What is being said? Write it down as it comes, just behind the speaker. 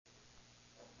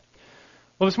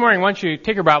Well, this morning, why don't you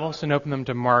take your Bibles and open them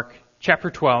to Mark chapter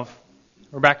 12.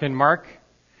 We're back in Mark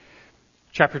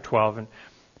chapter 12. And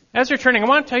as you're turning, I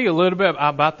want to tell you a little bit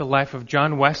about the life of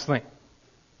John Wesley.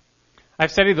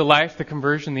 I've studied the life, the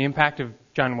conversion, the impact of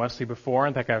John Wesley before.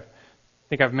 I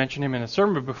think I've mentioned him in a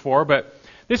sermon before. But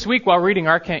this week, while reading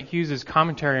R. Kent Hughes'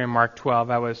 commentary on Mark 12,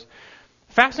 I was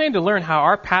fascinated to learn how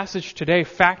our passage today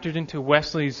factored into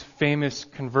Wesley's famous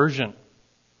conversion.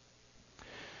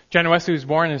 John Wesley was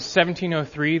born in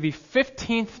 1703, the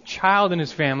 15th child in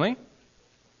his family.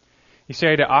 He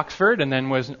studied at Oxford and then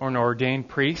was an ordained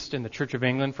priest in the Church of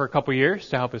England for a couple years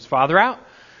to help his father out.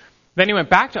 Then he went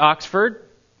back to Oxford,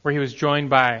 where he was joined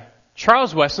by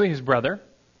Charles Wesley, his brother,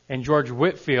 and George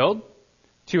Whitefield,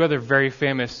 two other very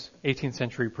famous 18th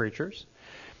century preachers.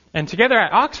 And together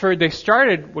at Oxford, they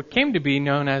started what came to be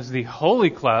known as the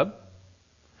Holy Club.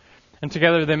 And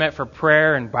together they met for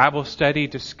prayer and Bible study,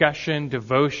 discussion,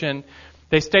 devotion.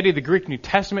 They studied the Greek New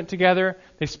Testament together.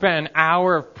 They spent an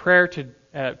hour of prayer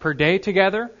per day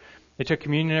together. They took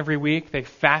communion every week. They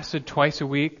fasted twice a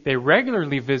week. They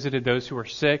regularly visited those who were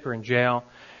sick or in jail.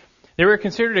 They were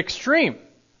considered extreme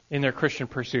in their Christian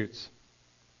pursuits.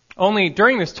 Only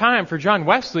during this time, for John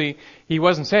Wesley, he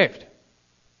wasn't saved.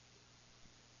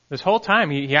 This whole time,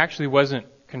 he actually wasn't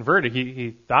converted.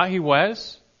 He thought he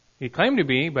was. He claimed to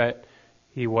be, but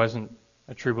he wasn't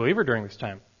a true believer during this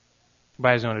time,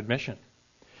 by his own admission.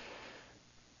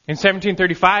 In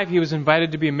 1735, he was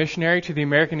invited to be a missionary to the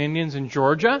American Indians in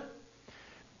Georgia.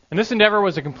 And this endeavor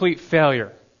was a complete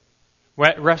failure.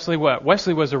 Wesley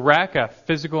was a wreck, a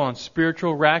physical and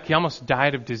spiritual wreck. He almost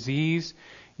died of disease.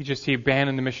 He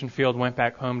abandoned the mission field, went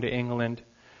back home to England.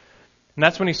 And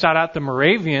that's when he sought out the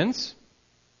Moravians.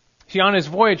 See, on his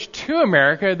voyage to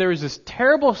America, there was this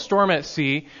terrible storm at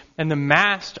sea, and the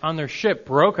mast on their ship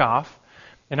broke off,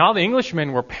 and all the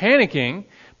Englishmen were panicking,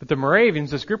 but the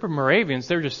Moravians, this group of Moravians,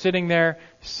 they were just sitting there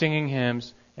singing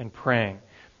hymns and praying.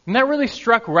 And that really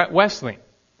struck Wesley.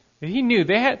 He knew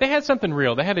they had something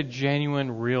real. They had a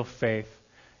genuine, real faith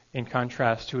in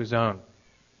contrast to his own.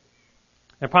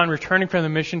 Upon returning from the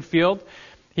mission field,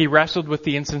 he wrestled with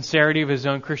the insincerity of his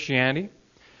own Christianity,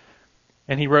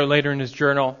 and he wrote later in his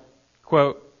journal,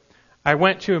 quote, "I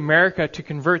went to America to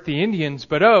convert the Indians,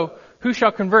 but oh, who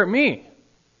shall convert me?"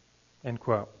 End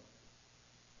quote.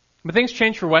 But things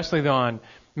changed for Wesley, though, on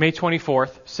May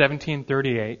 24th,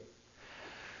 1738.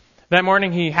 That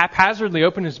morning, he haphazardly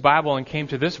opened his Bible and came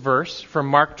to this verse from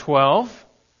Mark 12,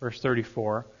 verse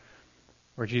 34,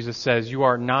 where Jesus says, "You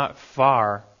are not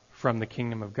far from the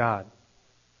kingdom of God."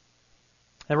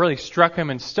 That really struck him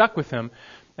and stuck with him.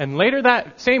 And later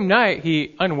that same night,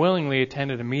 he unwillingly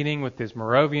attended a meeting with his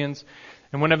Moravians,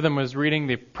 and one of them was reading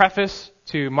the preface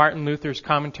to Martin Luther's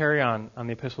commentary on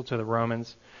the Epistle to the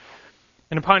Romans.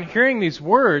 And upon hearing these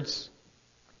words,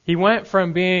 he went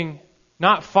from being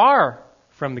not far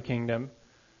from the kingdom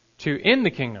to in the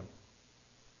kingdom.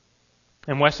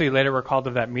 And Wesley later recalled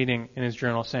of that meeting in his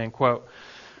journal saying, quote,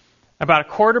 "About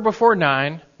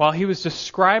 9:15, while he was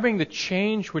describing the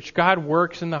change which God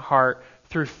works in the heart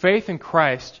through faith in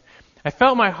Christ, I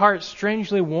felt my heart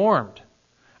strangely warmed.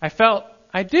 I felt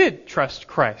I did trust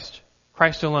Christ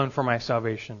alone for my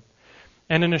salvation.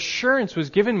 And an assurance was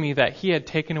given me that He had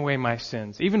taken away my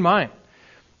sins, even mine,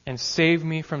 and saved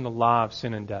me from the law of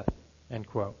sin and death." End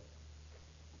quote.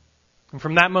 And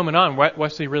from that moment on,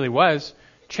 Wesley really was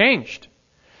changed.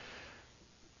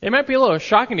 It might be a little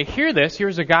shocking to hear this.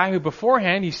 Here's a guy who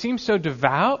beforehand, he seemed so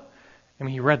devout. I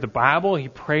mean, he read the Bible, he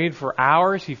prayed for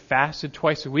hours, he fasted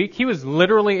twice a week. He was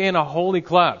literally in a holy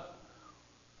club.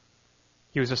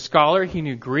 He was a scholar, he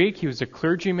knew Greek, he was a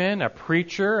clergyman, a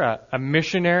preacher, a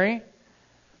missionary,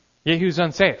 yet he was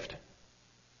unsaved.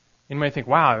 And you might think,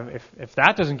 wow, if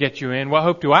that doesn't get you in, what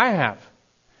hope do I have?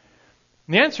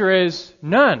 And the answer is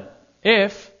none,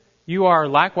 if you are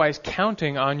likewise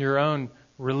counting on your own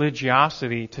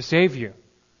religiosity to save you.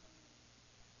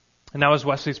 And that was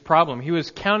Wesley's problem. He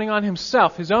was counting on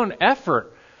himself, his own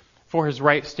effort for his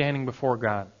right standing before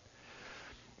God.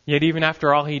 Yet even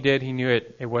after all he did, he knew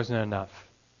it wasn't enough.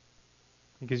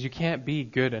 Because you can't be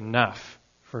good enough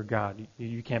for God.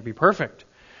 You can't be perfect.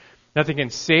 Nothing can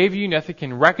save you, nothing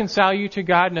can reconcile you to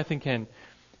God, nothing can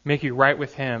make you right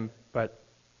with Him but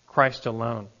Christ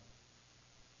alone.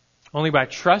 Only by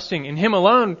trusting in Him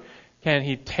alone can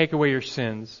He take away your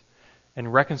sins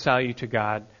and reconcile you to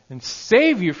God and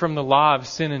save you from the law of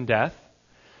sin and death.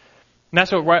 And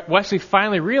that's what Wesley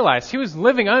finally realized. He was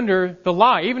living under the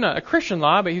law, even a Christian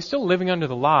law, but he's still living under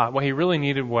the law. What he really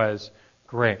needed was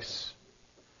grace.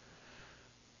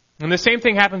 And the same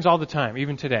thing happens all the time,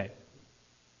 even today.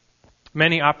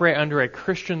 Many operate under a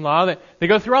Christian law. They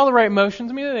go through all the right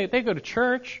motions. I mean, they go to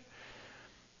church.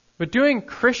 But doing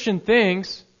Christian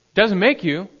things doesn't make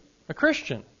you a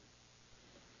Christian.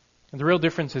 And the real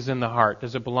difference is in the heart.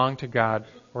 Does it belong to God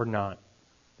or not?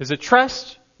 Does it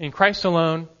trust in Christ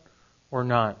alone or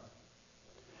not?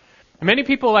 And many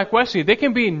people like Wesley, they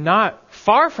can be not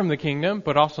far from the kingdom,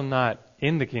 but also not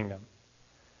in the kingdom.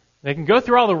 They can go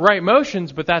through all the right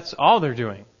motions, but that's all they're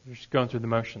doing. They're just going through the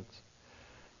motions.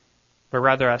 But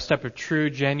rather, a step of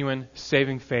true, genuine,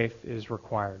 saving faith is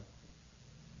required.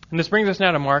 And this brings us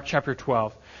now to Mark chapter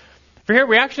 12. For here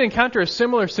we actually encounter a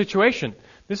similar situation.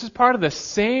 This is part of the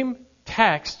same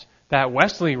text that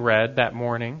Wesley read that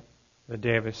morning, the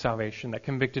day of his salvation, that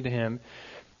convicted him.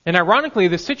 And ironically,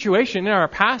 the situation in our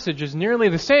passage is nearly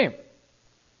the same.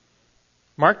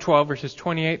 Mark 12, verses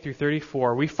 28 through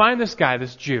 34, we find this guy,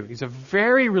 this Jew. He's a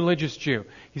very religious Jew.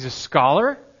 He's a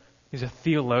scholar. He's a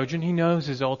theologian. He knows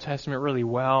his Old Testament really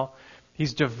well.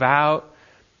 He's devout.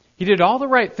 He did all the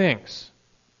right things.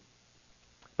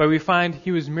 But we find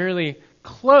he was merely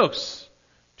close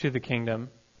to the kingdom,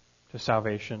 to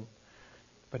salvation,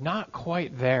 but not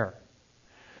quite there.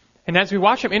 And as we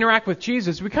watch him interact with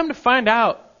Jesus, we come to find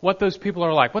out what those people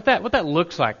are like, what that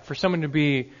looks like for someone to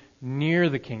be near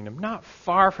the kingdom, not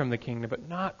far from the kingdom, but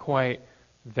not quite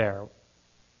there.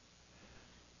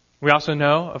 We also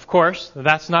know, of course, that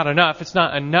that's not enough. It's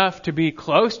not enough to be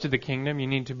close to the kingdom. You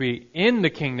need to be in the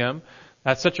kingdom.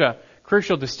 That's such a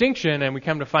crucial distinction, and we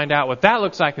come to find out what that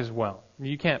looks like as well.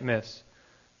 You can't miss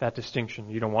that distinction.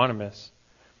 You don't want to miss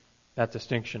that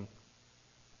distinction.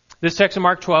 This text in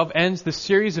Mark 12 ends the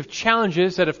series of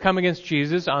challenges that have come against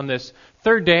Jesus on this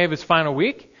third day of his final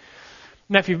week.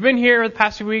 Now, if you've been here the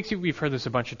past few weeks, we've heard this a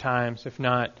bunch of times. If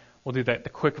not, we'll do the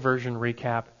quick version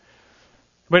recap.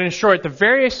 But in short, the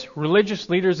various religious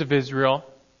leaders of Israel,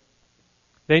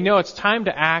 they know it's time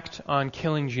to act on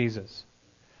killing Jesus.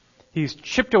 He's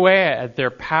chipped away at their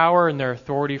power and their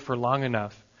authority for long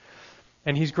enough.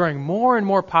 And he's growing more and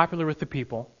more popular with the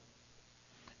people.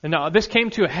 And now this came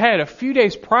to a head a few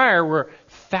days prior where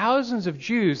thousands of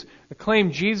Jews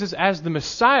acclaimed Jesus as the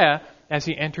Messiah as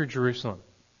he entered Jerusalem.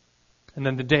 And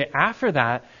then the day after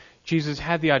that, Jesus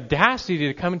had the audacity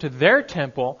to come into their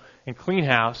temple and clean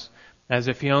house as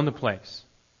if he owned the place.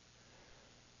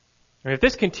 And if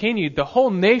this continued, the whole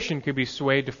nation could be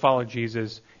swayed to follow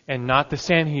Jesus and not the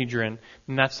Sanhedrin,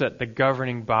 and that's the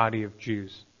governing body of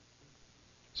Jews.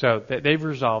 So they've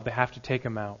resolved they have to take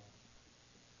him out.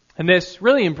 And this,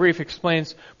 really in brief,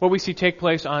 explains what we see take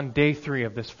place on day 3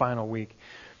 of this final week.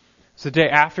 It's the day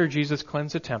after Jesus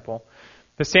cleansed the temple.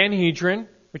 The Sanhedrin,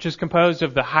 which is composed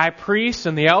of the high priests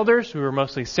and the elders, who were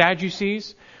mostly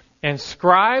Sadducees, and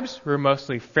scribes, who were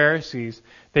mostly Pharisees,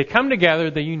 they come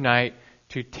together, they unite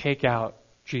to take out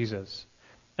Jesus.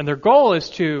 And their goal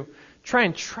is to try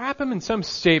and trap him in some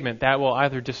statement that will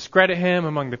either discredit him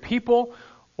among the people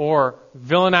or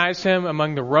villainize him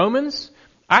among the Romans.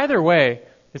 Either way,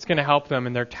 it's going to help them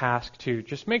in their task to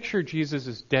just make sure Jesus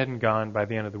is dead and gone by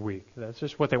the end of the week. That's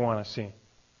just what they want to see.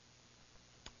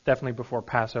 Definitely before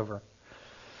Passover.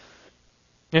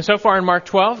 And so far in Mark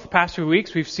 12, the past few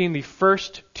weeks, we've seen the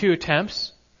first 2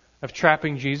 attempts of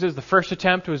trapping Jesus. The first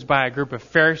attempt was by a group of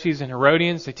Pharisees and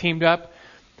Herodians. They teamed up,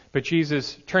 but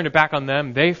Jesus turned it back on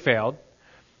them. They failed.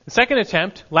 The second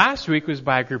attempt last week was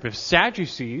by a group of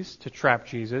Sadducees to trap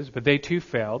Jesus, but they too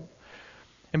failed.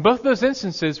 In both those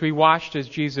instances, we watched as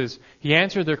Jesus, he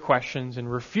answered their questions and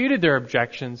refuted their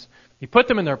objections. He put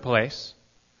them in their place.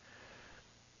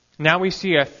 Now we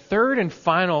see a third and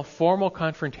final formal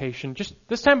confrontation, just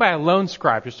this time by a lone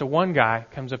scribe. Just one guy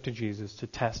comes up to Jesus to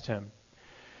test him.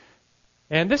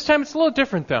 And this time it's a little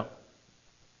different though.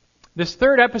 This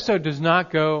third episode does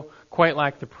not go quite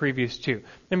like the previous 2.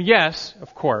 And yes,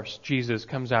 of course, Jesus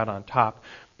comes out on top.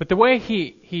 But the way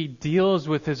he deals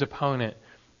with his opponent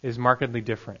is markedly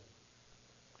different.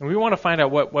 And we want to find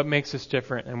out what makes this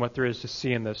different and what there is to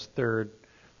see in this third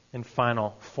and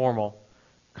final formal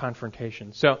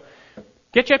confrontation. So,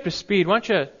 get you up to speed. Why don't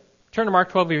you turn to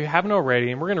Mark 12 if you haven't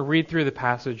already, and we're going to read through the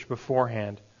passage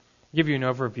beforehand, give you an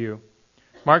overview.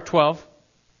 Mark 12,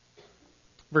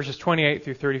 verses 28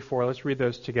 through 34. Let's read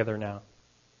those together now.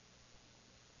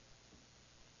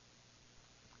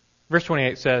 Verse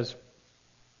 28 says,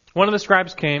 "One of the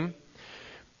scribes came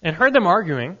and heard them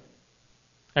arguing,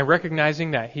 and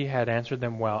recognizing that he had answered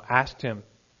them well, asked him,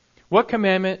 'What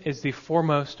commandment is the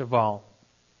foremost of all?'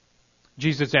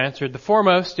 Jesus answered, 'The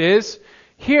foremost is,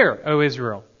 Hear, O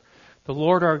Israel, the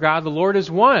Lord our God, the Lord is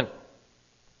one.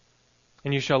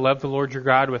 And you shall love the Lord your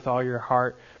God with all your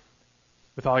heart,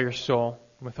 with all your soul,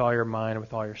 with all your mind, and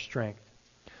with all your strength.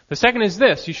 The second is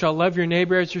this, you shall love your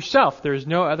neighbor as yourself. There is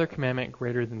no other commandment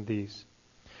greater than these.'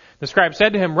 The scribe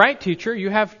said to him, 'Right, teacher,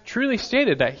 you have truly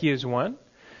stated that he is one.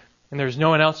 and there's no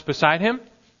one else beside Him,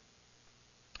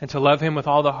 and to love Him with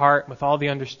all the heart, with all the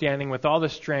understanding, with all the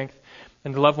strength,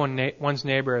 and to love one's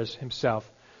neighbor as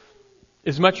himself,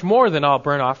 is much more than all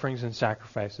burnt offerings and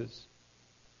sacrifices.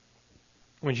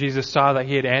 When Jesus saw that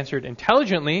he had answered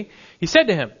intelligently, He said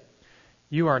to him,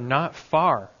 "You are not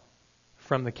far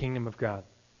from the kingdom of God."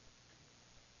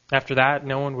 After that,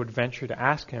 no one would venture to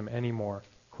ask Him any more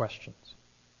questions.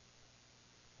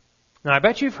 Now, I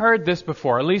bet you've heard this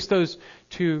before, at least those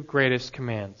two greatest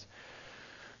commands.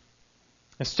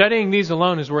 And studying these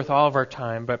alone is worth all of our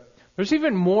time, but there's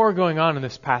even more going on in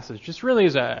this passage. This really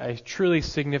is a truly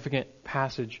significant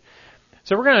passage.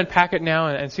 So we're going to unpack it now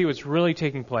and see what's really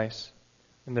taking place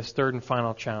in this third and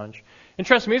final challenge. And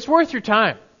trust me, it's worth your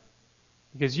time,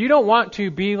 because you don't want to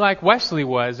be like Wesley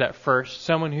was at first,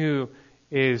 someone who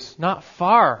is not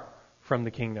far from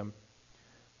the kingdom,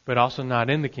 but also not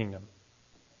in the kingdom.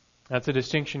 That's a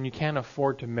distinction you can't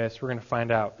afford to miss. We're going to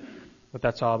find out what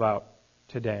that's all about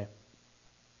today.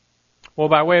 Well,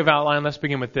 by way of outline, let's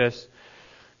begin with this.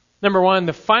 Number one,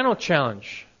 the final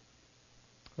challenge.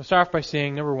 We'll start off by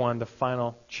seeing, number one, the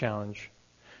final challenge.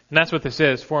 And that's what this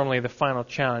is, formally the final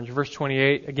challenge. Verse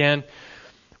 28, again,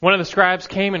 one of the scribes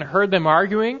came and heard them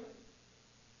arguing,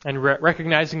 and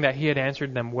recognizing that he had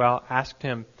answered them well, asked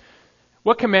him,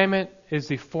 "What commandment is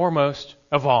the foremost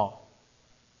of all?"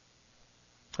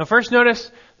 Now first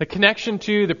notice the connection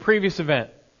to the previous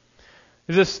event.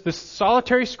 This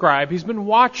solitary scribe, he's been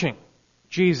watching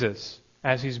Jesus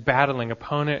as he's battling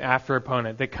opponent after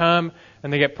opponent. They come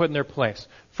and they get put in their place.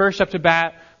 First up to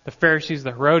bat, the Pharisees,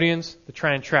 the Herodians, they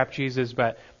try and trap Jesus,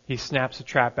 but he snaps the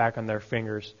trap back on their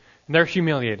fingers, and they're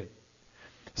humiliated.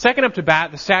 Second up to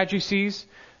bat, the Sadducees,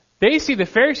 they see the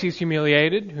Pharisees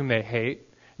humiliated, whom they hate,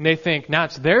 and they think now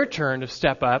it's their turn to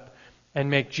step up and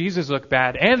make Jesus look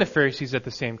bad and the Pharisees at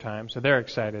the same time, so they're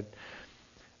excited.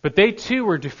 But they too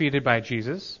were defeated by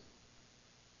Jesus.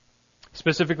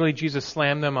 Specifically, Jesus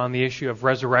slammed them on the issue of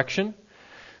resurrection.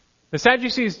 The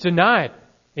Sadducees denied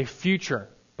a future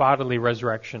bodily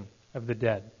resurrection of the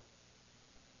dead.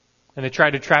 And they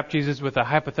tried to trap Jesus with a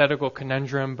hypothetical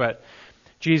conundrum, but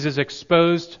Jesus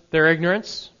exposed their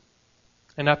ignorance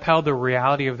and upheld the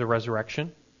reality of the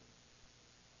resurrection.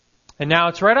 And now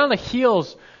it's right on the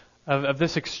heels of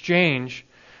this exchange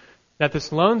that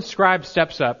this lone scribe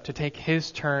steps up to take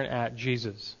his turn at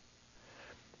Jesus.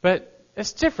 But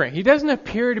it's different. He doesn't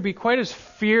appear to be quite as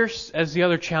fierce as the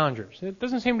other challengers. It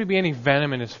doesn't seem to be any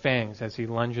venom in his fangs as he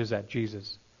lunges at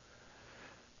Jesus.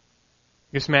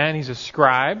 This man, he's a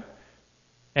scribe,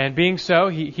 and being so,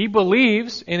 he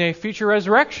believes in a future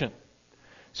resurrection.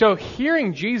 So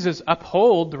hearing Jesus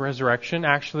uphold the resurrection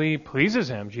actually pleases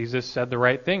him. Jesus said the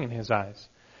right thing in his eyes.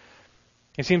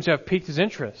 It seems to have piqued his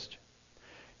interest.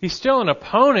 He's still an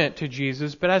opponent to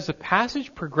Jesus, but as the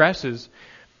passage progresses,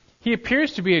 he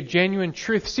appears to be a genuine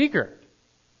truth seeker.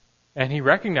 And he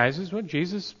recognizes, well,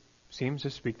 Jesus seems to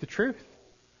speak the truth.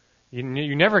 You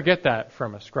never get that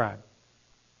from a scribe.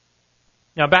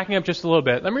 Now, backing up just a little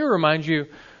bit, let me remind you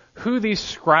who these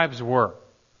scribes were.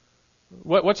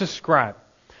 What's a scribe?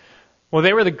 Well,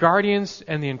 they were the guardians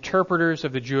and the interpreters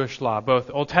of the Jewish law,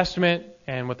 both Old Testament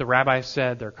and what the rabbis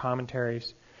said, their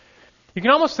commentaries. You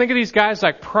can almost think of these guys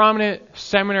like prominent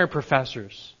seminary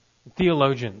professors,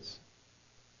 theologians.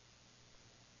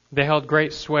 They held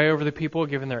great sway over the people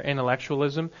given their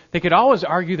intellectualism. They could always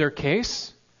argue their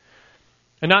case.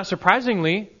 And not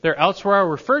surprisingly, they're elsewhere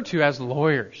referred to as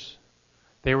lawyers.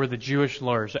 They were the Jewish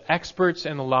lawyers, the experts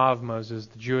in the law of Moses,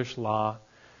 the Jewish law.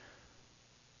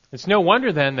 It's no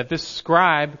wonder then that this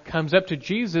scribe comes up to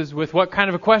Jesus with what kind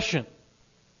of a question?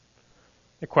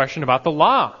 A question about the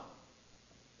law.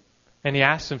 And he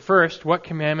asks him first, what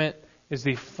commandment is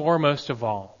the foremost of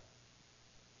all?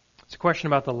 It's a question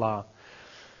about the law.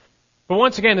 But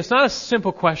once again, it's not a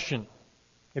simple question.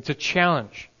 It's a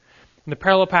challenge. And the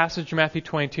parallel passage in Matthew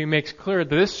 22 makes clear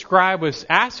that this scribe was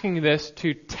asking this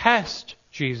to test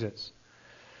Jesus.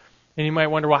 And you might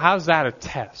wonder, well, how's that a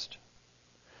test?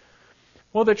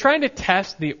 Well, they're trying to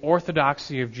test the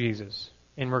orthodoxy of Jesus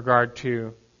in regard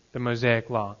to the Mosaic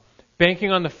law,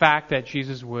 banking on the fact that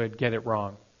Jesus would get it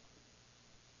wrong.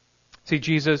 See,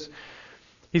 Jesus,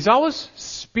 he's always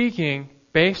speaking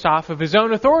based off of his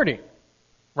own authority,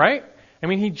 right? I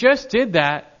mean, he just did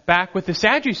that back with the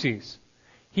Sadducees.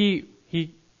 He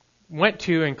went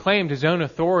to and claimed his own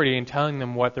authority in telling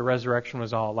them what the resurrection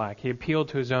was all like. He appealed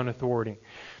to his own authority.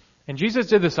 And Jesus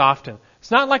did this often.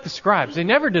 It's not like the scribes. They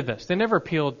never did this. They never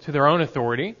appealed to their own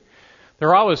authority.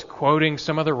 They're always quoting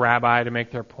some other rabbi to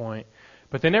make their point.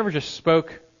 But they never just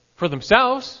spoke for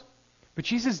themselves. But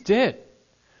Jesus did.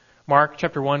 Mark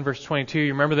chapter 1, verse 22,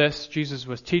 you remember this? Jesus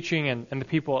was teaching, and the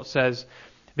people, it says,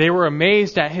 They were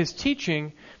amazed at his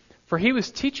teaching, for he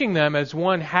was teaching them as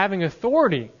one having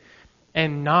authority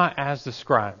and not as the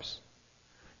scribes.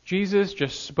 Jesus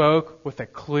just spoke with a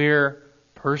clear,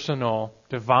 personal,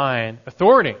 divine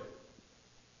authority.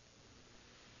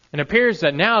 And it appears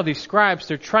that now these scribes,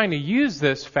 they're trying to use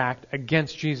this fact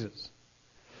against Jesus.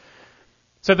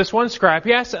 So this one scribe,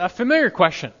 he asked a familiar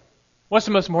question. What's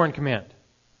the most important command?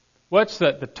 What's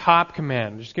the top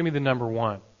command? Just give me the number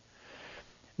one.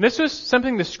 And this was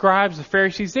something the scribes, the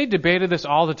Pharisees, they debated this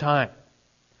all the time.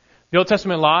 The Old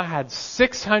Testament law had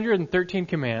 613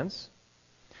 commands.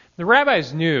 The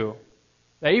rabbis knew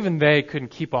that even they couldn't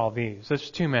keep all these. That's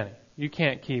too many. You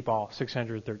can't keep all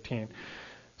 613.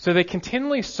 So they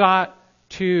continually sought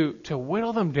to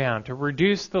whittle them down, to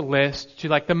reduce the list to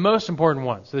like the most important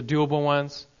ones, the doable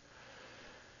ones.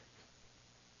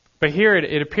 But here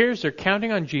it appears they're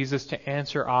counting on Jesus to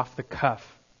answer off the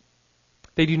cuff.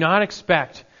 They do not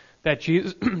expect that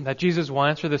Jesus will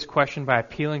answer this question by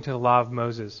appealing to the law of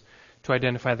Moses to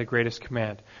identify the greatest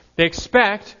command. They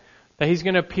expect that he's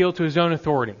going to appeal to his own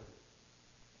authority.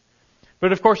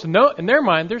 But of course, in their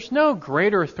mind, there's no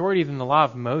greater authority than the law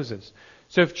of Moses.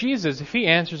 So if Jesus, if he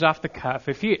answers off the cuff,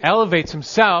 if he elevates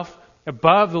himself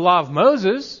above the law of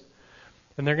Moses,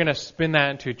 then they're going to spin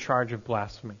that into a charge of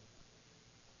blasphemy.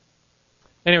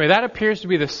 Anyway, that appears to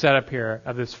be the setup here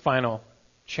of this final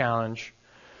challenge.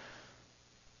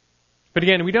 But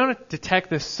again, we don't detect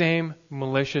the same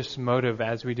malicious motive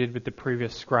as we did with the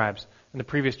previous scribes and the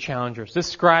previous challengers. This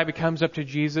scribe, he comes up to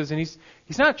Jesus and he's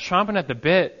not chomping at the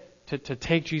bit to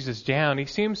take Jesus down. He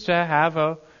seems to have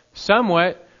a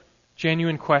somewhat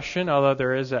genuine question, although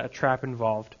there is a trap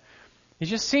involved. He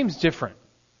just seems different.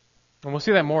 And we'll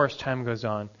see that more as time goes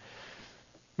on.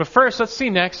 But first, let's see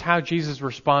next how Jesus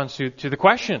responds to the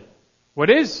question. What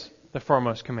is the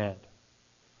foremost command?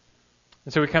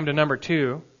 And so we come to number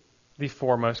 2, the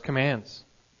foremost commands.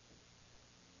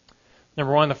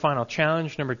 Number 1, the final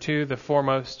challenge. Number 2, the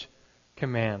foremost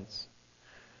commands.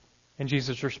 And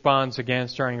Jesus responds again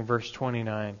starting in verse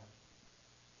 29.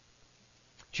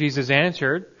 Jesus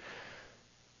answered,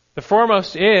 "The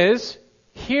foremost is,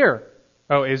 hear,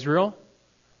 O Israel,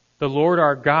 the Lord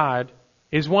our God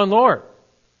is one Lord.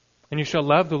 And you shall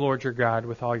love the Lord your God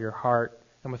with all your heart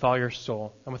and with all your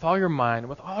soul and with all your mind and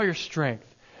with all your strength.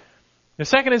 The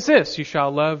second is this, you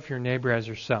shall love your neighbor as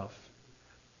yourself.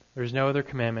 There is no other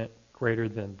commandment greater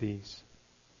than these."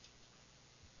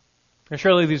 And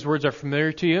surely these words are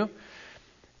familiar to you.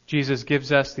 Jesus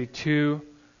gives us the 2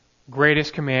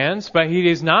 greatest commands, but he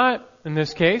is not, in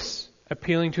this case,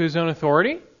 appealing to his own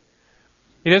authority.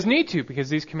 He doesn't need to, because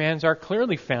these commands are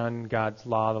clearly found in God's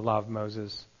law, the law of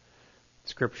Moses,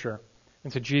 Scripture.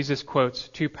 And so Jesus quotes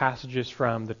 2 passages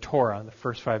from the Torah, the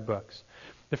first 5 books.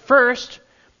 The first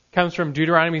comes from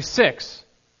Deuteronomy 6,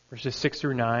 verses 6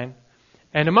 through 9.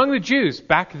 And among the Jews,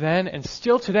 back then and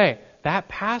still today, that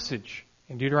passage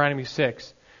in Deuteronomy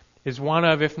 6 is one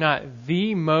of, if not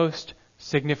the most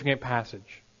significant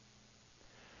passage.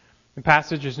 The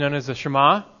passage is known as the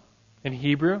Shema in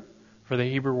Hebrew, for the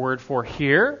Hebrew word for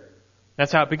hear.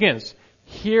 That's how it begins.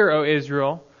 Hear, O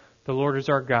Israel, the Lord is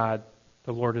our God,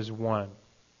 the Lord is one.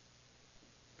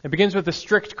 It begins with a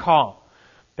strict call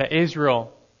that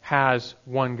Israel has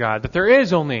one God, that there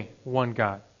is only one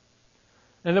God.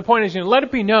 And the point is, let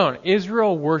it be known,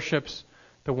 Israel worships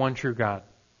the one true God.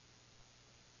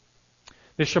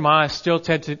 The Shema is still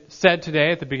said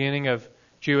today at the beginning of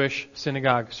Jewish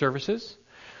synagogue services.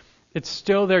 It's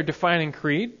still their defining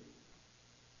creed.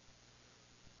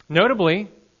 Notably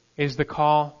is the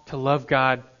call to love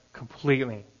God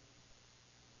completely.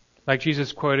 Like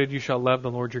Jesus quoted, you shall love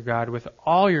the Lord your God with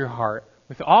all your heart,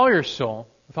 with all your soul,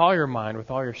 with all your mind,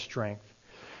 with all your strength.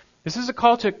 This is a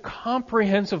call to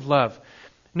comprehensive love.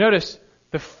 Notice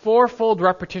the 4-fold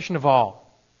repetition of all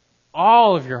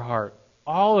of your heart,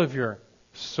 all of your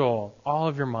soul, all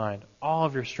of your mind, all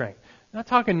of your strength. I'm not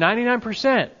talking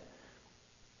 99%.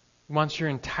 He wants your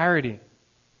entirety.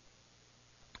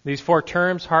 These 4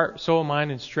 terms, heart, soul,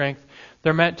 mind, and strength,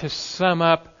 they're meant to sum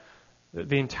up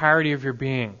the entirety of your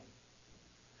being.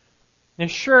 And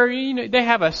sure, they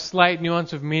have a slight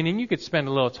nuance of meaning. You could spend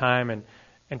a little time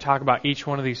and talk about each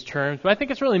one of these terms, but I think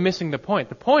it's really missing the point.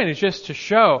 The point is just to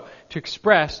show, to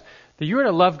express that you are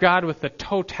to love God with the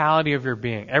totality of your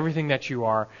being. Everything that you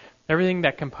are, everything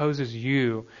that composes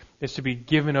you is to be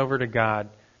given over to God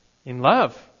in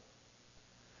love.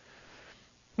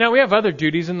 Now, we have other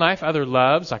duties in life, other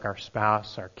loves, like our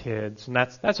spouse, our kids, and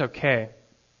that's okay.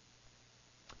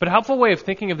 But a helpful way of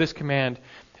thinking of this command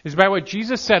is by what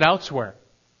Jesus said elsewhere,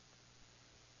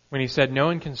 when he said, no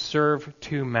one can serve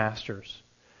 2 masters,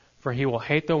 for he will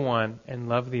hate the one and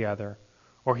love the other,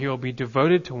 or he will be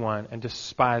devoted to one and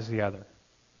despise the other.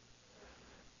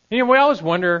 We always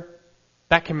wonder,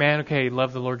 that command, okay,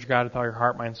 love the Lord your God with all your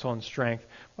heart, mind, soul, and strength.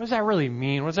 What does that really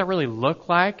mean? What does that really look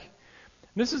like?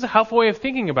 And this is a helpful way of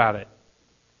thinking about it.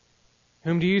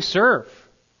 Whom do you serve?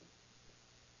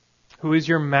 Who is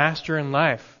your master in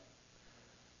life?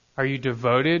 Are you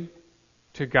devoted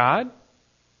to God?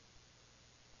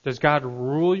 Does God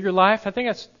rule your life? I think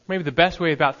that's maybe the best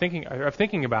way of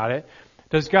thinking about it.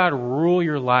 Does God rule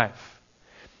your life?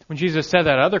 When Jesus said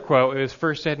that other quote, it was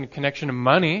first said in connection to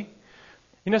money.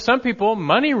 Some people,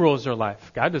 money rules their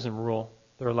life. God doesn't rule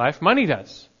their life. Money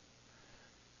does.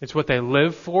 It's what they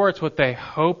live for. It's what they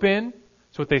hope in.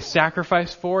 It's what they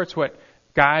sacrifice for. It's what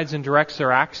guides and directs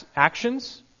their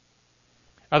actions.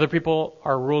 Other people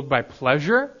are ruled by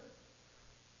pleasure.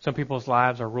 Some people's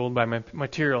lives are ruled by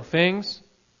material things.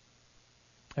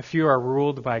 A few are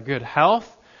ruled by good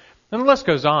health. And the list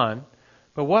goes on.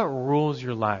 But what rules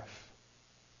your life?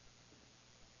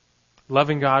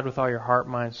 Loving God with all your heart,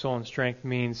 mind, soul, and strength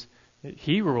means that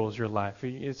He rules your life.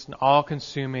 It's an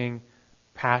all-consuming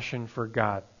passion for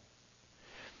God.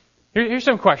 Here's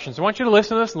some questions. I want you to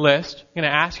listen to this list. I'm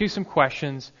going to ask you some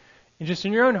questions. And just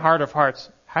in your own heart of hearts,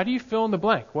 how do you fill in the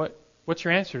blank? What's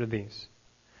your answer to these?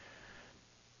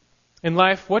 In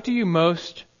life, what do you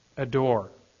most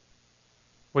adore?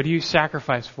 What do you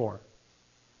sacrifice for?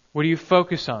 What do you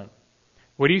focus on?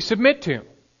 What do you submit to?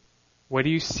 What do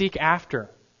you seek after?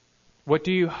 What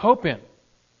do you hope in?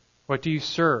 What do you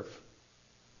serve?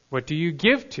 What do you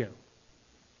give to?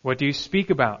 What do you speak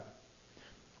about?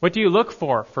 What do you look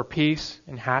for peace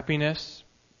and happiness?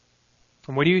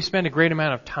 And what do you spend a great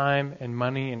amount of time and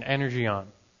money and energy on?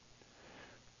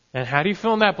 And how do you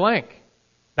fill in that blank?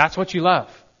 That's what you love.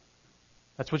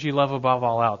 That's what you love above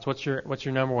all else. What's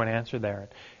your number one answer there?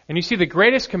 And you see, the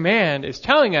greatest command is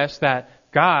telling us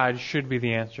that God should be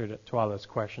the answer to all those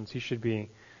questions. He should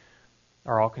be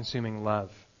our all-consuming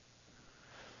love.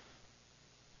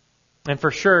 And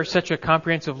for sure, such a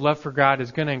comprehensive love for God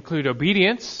is going to include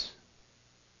obedience.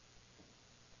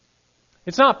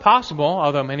 It's not possible,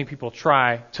 although many people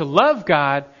try, to love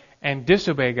God and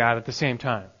disobey God at the same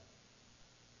time.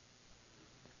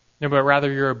 No, but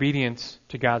rather your obedience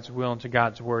to God's will and to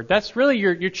God's word. That's really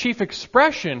your chief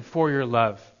expression for your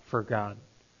love for God.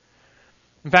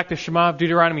 In fact, the Shema of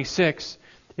Deuteronomy 6,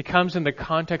 it comes in the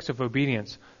context of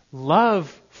obedience.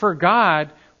 Love for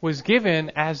God was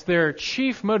given as their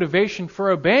chief motivation for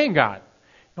obeying God.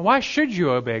 And why should you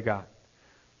obey God?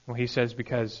 Well, he says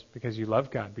because you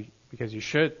love God, because you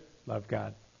should love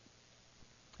God.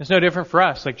 It's no different for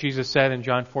us, like Jesus said in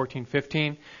John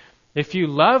 14:15. If you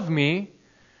love me,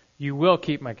 you will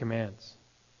keep my commands.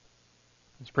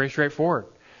 It's pretty straightforward.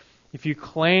 If you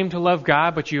claim to love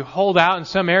God, but you hold out in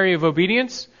some area of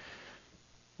obedience,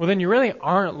 well, then you really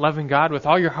aren't loving God with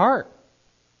all your heart.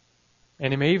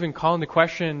 And it may even call into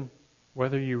question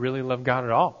whether you really love God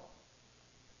at all.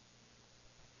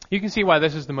 You can see why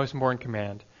this is the most important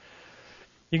command.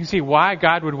 You can see why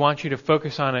God would want you to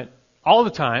focus on it all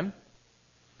the time.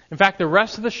 In fact, the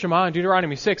rest of the Shema in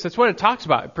Deuteronomy 6, that's what it talks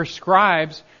about. It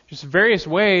prescribes just various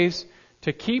ways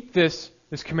to keep this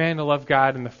command to love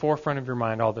God in the forefront of your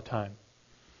mind all the time.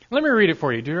 Let me read it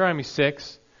for you. Deuteronomy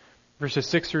 6, verses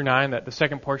 6 through 9, the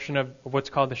second portion of what's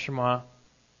called the Shema.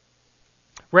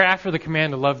 Right after the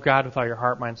command to love God with all your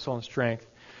heart, mind, soul, and strength,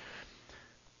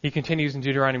 he continues in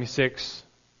Deuteronomy 6,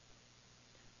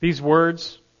 these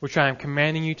words which I am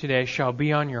commanding you today shall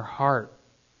be on your heart.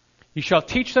 You shall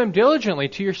teach them diligently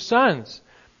to your sons,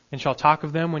 and shall talk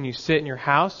of them when you sit in your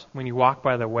house, when you walk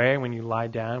by the way, when you lie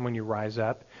down, when you rise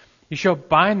up. You shall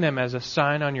bind them as a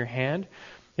sign on your hand.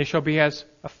 They shall be as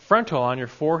a frontal on your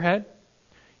forehead.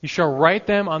 You shall write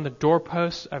them on the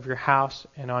doorposts of your house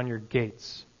and on your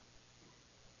gates.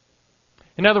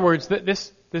 In other words,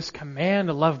 this command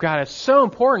to love God is so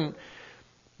important.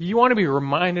 You want to be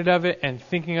reminded of it and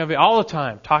thinking of it all the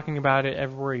time, talking about it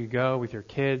everywhere you go with your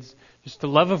kids. Just the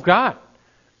love of God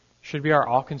should be our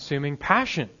all-consuming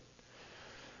passion.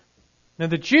 Now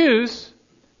the Jews,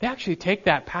 they actually take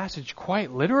that passage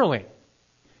quite literally.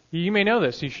 You may know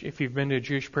this if you've been to a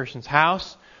Jewish person's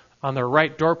house. On their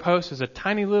right doorpost is a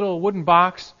tiny little wooden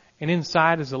box, and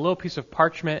inside is a little piece of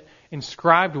parchment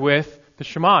inscribed with the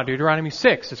Shema, Deuteronomy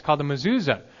 6. It's called the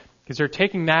mezuzah, because they're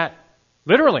taking that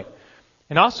literally.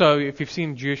 And also, if you've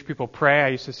seen Jewish people pray, I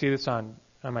used to see this on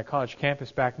my college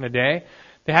campus back in the day.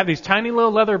 They have these tiny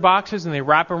little leather boxes, and they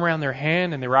wrap them around their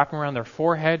hand, and they wrap them around their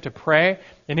forehead to pray.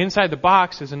 And inside the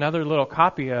box is another little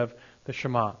copy of the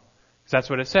Shema. Because that's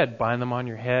what it said. Bind them on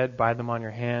your head, bind them on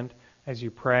your hand as you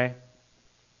pray.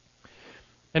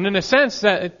 And in a sense,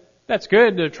 that's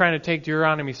good. They're trying to take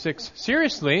Deuteronomy 6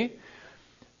 seriously.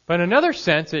 But in another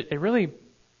sense, it really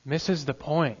misses the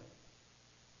point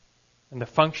and the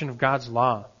function of God's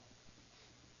law.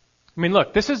 I mean,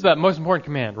 look, this is the most important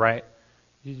command, right?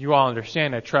 You all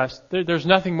understand, I trust. There's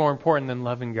nothing more important than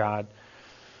loving God,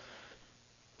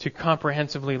 to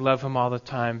comprehensively love Him all the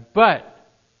time. But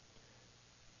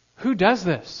who does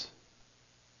this?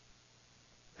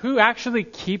 Who actually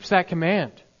keeps that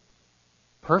command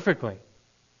perfectly,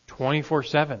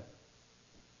 24/7?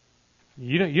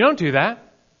 You don't do that.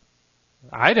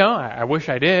 I don't. I wish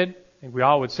I did. I think we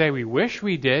all would say we wish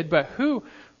we did. But who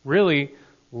really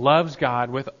loves God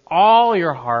with all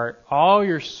your heart, all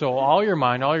your soul, all your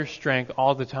mind, all your strength,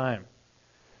 all the time?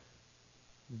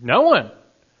 No one.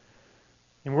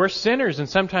 And we're sinners, and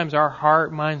sometimes our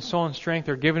heart, mind, soul, and strength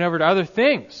are given over to other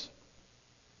things.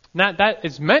 That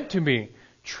is meant to be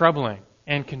troubling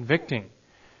and convicting.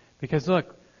 Because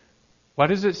look, what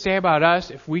does it say about us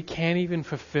if we can't even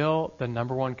fulfill the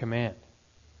number one command?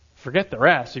 Forget the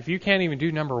rest. If you can't even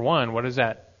do number one, what does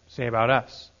that say about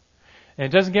us? And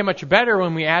it doesn't get much better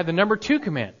when we add the number two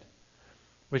command,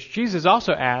 which Jesus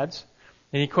also adds.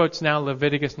 And he quotes now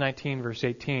Leviticus 19, verse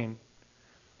 18,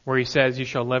 where he says, "You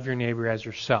shall love your neighbor as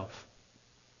yourself."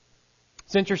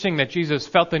 It's interesting that Jesus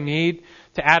felt the need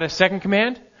to add a second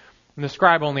command, and the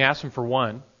scribe only asked him for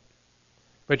one.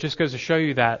 But it just goes to show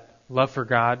you that love for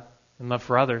God and love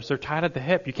for others, they're tied at the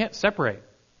hip. You can't separate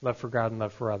love for God and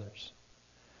love for others.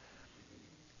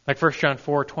 Like 1 John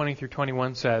 4, 20 through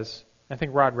 21 says, I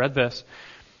think Rod read this,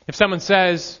 if someone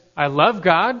says, "I love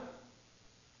God,"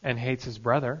 and hates his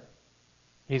brother,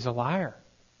 he's a liar.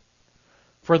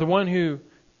 For the one who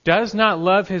does not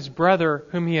love his brother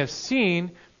whom he has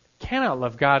seen cannot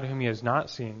love God whom he has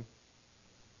not seen.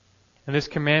 And this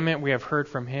commandment we have heard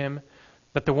from him,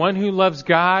 that the one who loves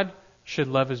God should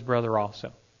love his brother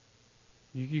also.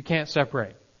 You can't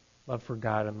separate love for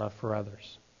God and love for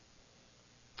others.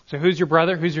 So who's your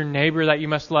brother? Who's your neighbor that you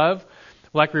must love?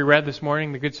 Like we read this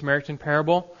morning, the Good Samaritan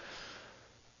parable.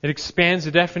 It expands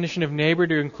the definition of neighbor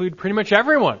to include pretty much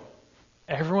everyone.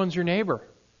 Everyone's your neighbor.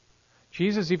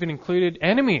 Jesus even included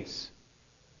enemies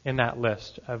in that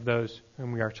list of those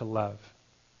whom we are to love.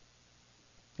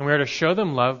 And we are to show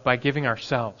them love by giving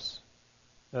ourselves.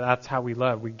 That's how we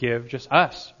love. We give just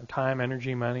us, our time,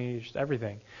 energy, money, just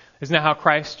everything. Isn't that how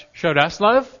Christ showed us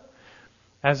love?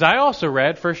 As I also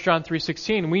read, 1 John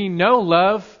 3:16, we know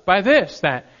love by this,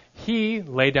 that He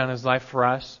laid down His life for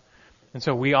us. And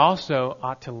so we also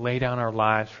ought to lay down our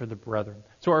lives for the brethren.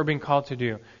 That's what we're being called to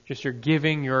do. Just you're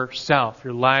giving yourself,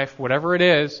 your life, whatever it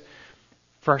is,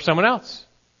 for someone else.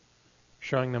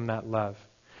 Showing them that love.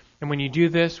 And when you do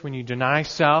this, when you deny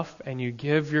self and you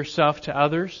give yourself to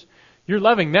others, you're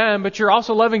loving them, but you're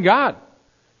also loving God.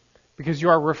 Because you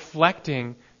are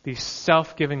reflecting the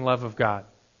self-giving love of God.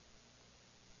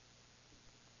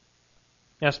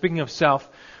 Now, speaking of self,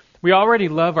 we already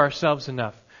love ourselves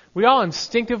enough. We all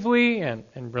instinctively and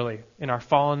really in our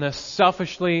fallenness,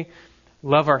 selfishly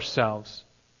love ourselves.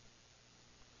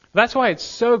 That's why it's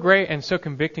so great and so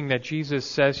convicting that Jesus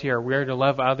says here we are to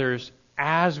love others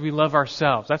as we love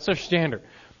ourselves. That's our standard.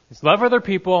 It's love other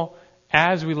people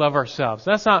as we love ourselves.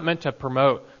 That's not meant to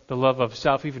promote the love of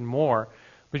self even more,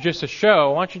 but just to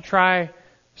show, why don't you try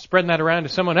spreading that around to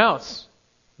someone else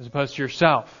as opposed to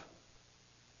yourself.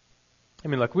 I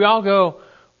mean, look, we all go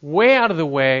way out of the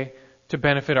way to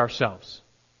benefit ourselves.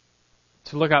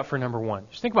 To look out for number one.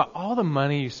 Just think about all the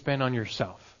money you spend on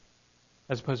yourself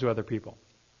as opposed to other people.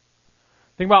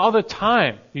 Think about all the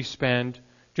time you spend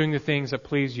doing the things that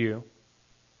please you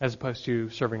as opposed to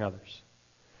serving others.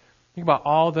 Think about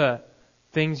all the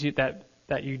things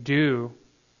that you do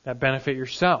that benefit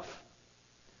yourself.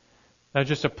 Now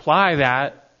just apply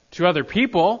that to other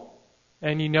people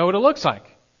and you know what it looks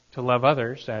like to love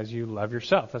others as you love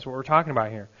yourself. That's what we're talking about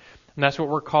here. And that's what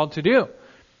we're called to do.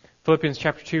 Philippians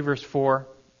chapter 2 verse 4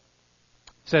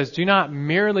 says, "Do not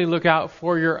merely look out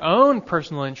for your own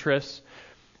personal interests,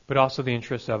 but also the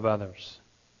interests of others."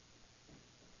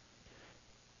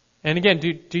 And again,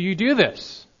 do you do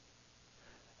this?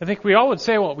 I think we all would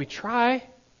say, well, we try.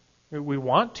 We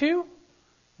want to.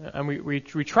 And we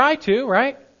try to,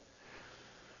 right?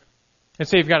 And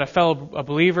say you've got a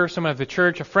believer, someone at the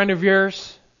church, a friend of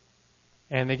yours,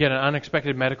 and they get an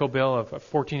unexpected medical bill of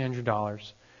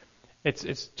 $1,400.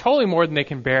 It's totally more than they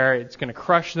can bear. It's going to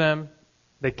crush them.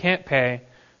 They can't pay.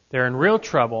 They're in real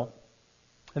trouble.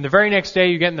 And the very next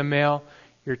day you get in the mail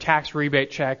your tax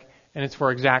rebate check, and it's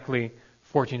for exactly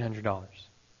 $1,400.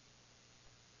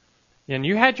 And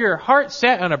you had your heart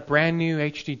set on a brand new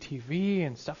HD TV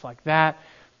and stuff like that.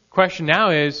 Question now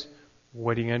is,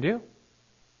 what are you going to do?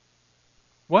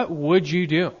 What would you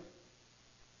do?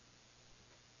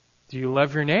 Do you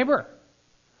love your neighbor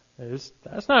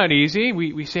That's not easy.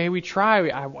 We say we try.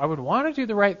 I would want to do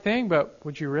the right thing, but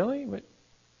would you really?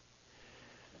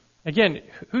 Again,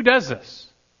 who does this?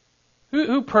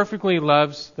 Who perfectly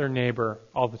loves their neighbor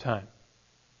all the time?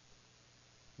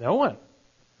 No one.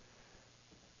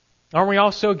 Aren't we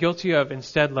all so guilty of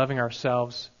instead loving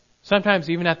ourselves, sometimes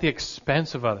even at the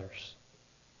expense of others?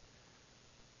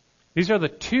 These are the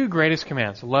two greatest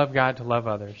commands, to love God, to love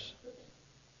others.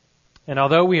 And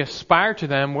although we aspire to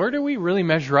them, where do we really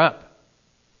measure up?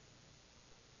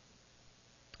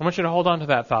 I want you to hold on to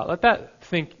that thought. Let that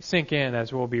sink in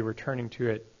as we'll be returning to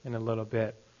it in a little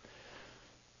bit.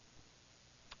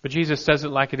 But Jesus says it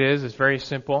like it is. It's very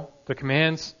simple. The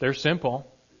commands, they're simple.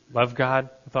 Love God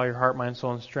with all your heart, mind,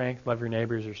 soul, and strength. Love your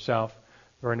neighbor as yourself.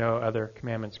 There are no other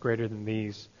commandments greater than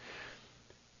these.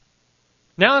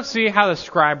 Now let's see how the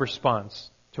scribe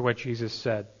responds to what Jesus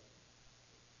said.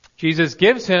 Jesus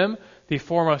gives him the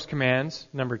foremost commands,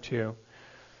 number 2.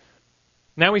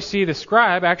 Now we see the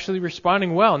scribe actually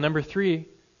responding well. Number 3,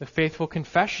 the faithful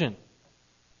confession.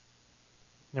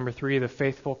 Number 3, the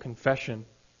faithful confession.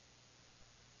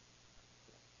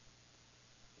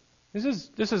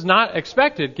 This is not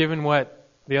expected given what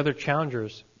the other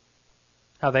challengers,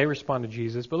 how they respond to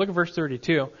Jesus. But look at verse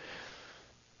 32.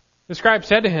 The scribe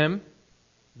said to him,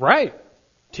 "Right,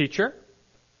 teacher.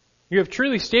 You have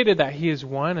truly stated that he is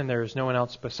one and there is no one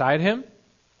else beside him,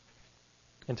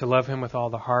 and to love him with all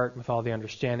the heart, with all the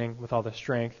understanding, with all the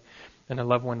strength, and to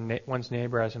love one's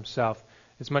neighbor as himself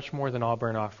is much more than all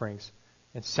burnt offerings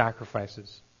and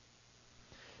sacrifices."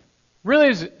 Really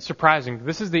is surprising.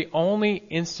 This is the only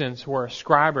instance where a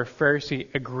scribe or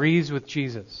Pharisee agrees with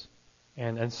Jesus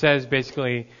and says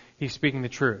basically he's speaking the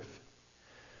truth.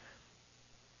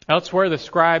 Elsewhere, the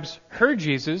scribes heard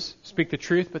Jesus speak the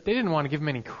truth, but they didn't want to give him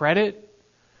any credit.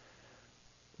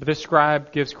 But this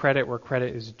scribe gives credit where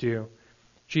credit is due.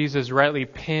 Jesus rightly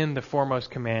pinned the foremost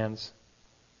commands.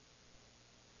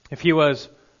 If he was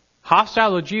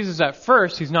hostile to Jesus at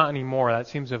first, he's not anymore. That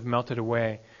seems to have melted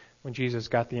away when Jesus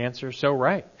got the answer so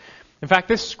right. In fact,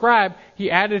 this scribe,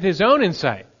 he added his own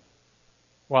insight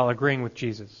while agreeing with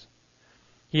Jesus.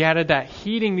 He added that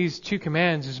heeding these 2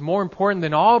 commands is more important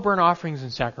than all burnt offerings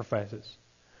and sacrifices.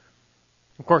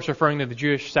 Of course, referring to the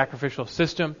Jewish sacrificial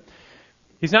system.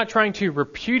 He's not trying to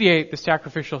repudiate the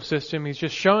sacrificial system. He's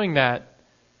just showing that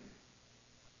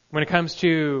when it comes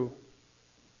to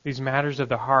these matters of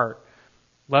the heart,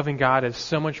 loving God is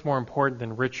so much more important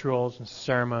than rituals and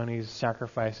ceremonies,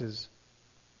 sacrifices.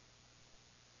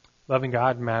 Loving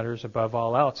God matters above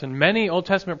all else. And many Old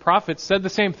Testament prophets said the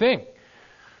same thing.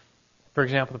 For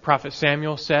example, the prophet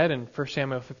Samuel said in 1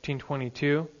 Samuel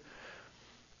 15:22,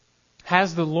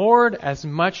 "Has the Lord as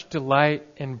much delight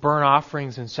in burnt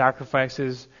offerings and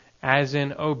sacrifices as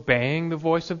in obeying the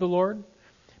voice of the Lord?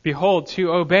 Behold,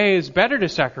 to obey is better to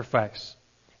sacrifice,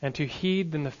 and to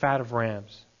heed than the fat of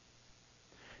rams."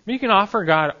 You can offer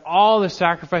God all the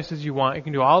sacrifices you want. You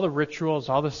can do all the rituals,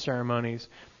 all the ceremonies.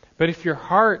 But if your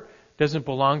heart doesn't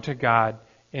belong to God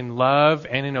in love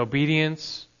and in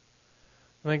obedience,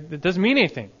 it doesn't mean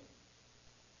anything.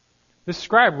 The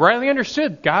scribe rightly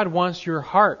understood God wants your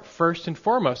heart first and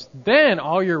foremost. Then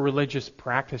all your religious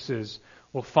practices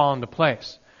will fall into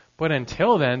place. But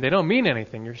until then, they don't mean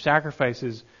anything. Your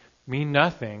sacrifices mean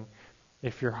nothing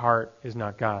if your heart is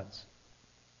not God's.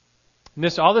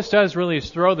 And all this does really is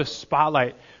throw the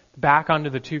spotlight back onto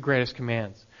the 2 greatest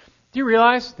commands. Do you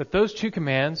realize that those 2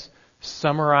 commands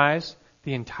summarize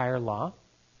the entire law?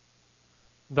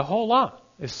 The whole law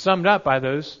is summed up by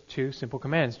those 2 simple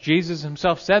commands. Jesus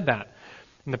himself said that.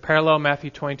 In the parallel Matthew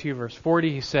 22 verse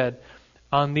 40, he said,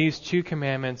 "On these 2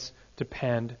 commandments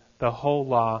depend the whole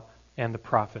law and the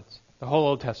prophets," the whole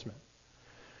Old Testament.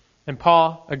 And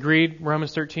Paul agreed,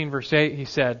 Romans 13 verse 8, he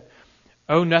said,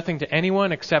 "Owe nothing to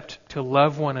anyone except to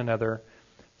love one another,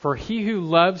 for he who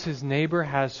loves his neighbor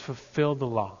has fulfilled the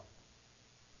law."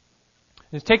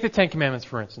 Just take the 10 Commandments,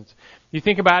 for instance. You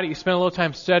think about it, you spend a little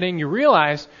time studying, you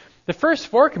realize the first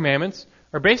 4 commandments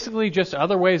are basically just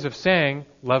other ways of saying,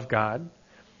 love God.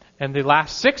 And the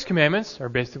last 6 commandments are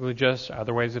basically just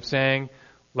other ways of saying,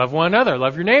 love one another,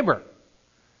 love your neighbor.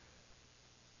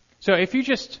 So if you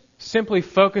just simply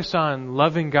focus on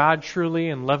loving God truly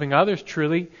and loving others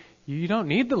truly, you don't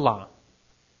need the law.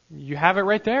 You have it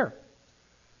right there.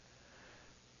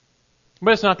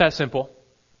 But it's not that simple.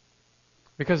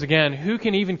 Because again, who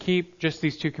can even keep just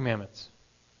these 2 commandments?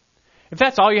 If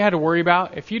that's all you had to worry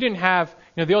about, if you didn't have,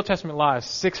 the Old Testament law is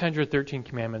 613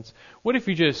 commandments. What if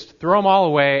you just throw them all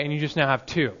away and you just now have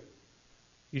 2?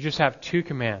 You just have 2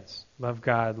 commands. Love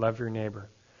God, love your neighbor.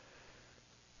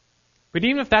 But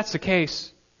even if that's the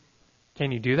case,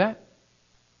 can you do that?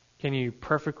 Can you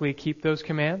perfectly keep those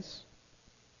commands?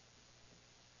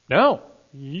 No,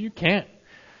 you can't.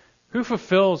 Who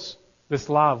fulfills this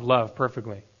law of love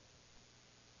perfectly?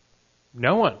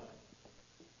 No one.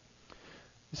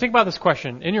 Just think about this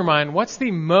question. In your mind, what's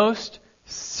the most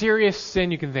serious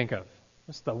sin you can think of?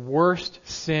 What's the worst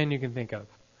sin you can think of?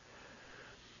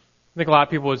 I think a lot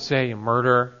of people would say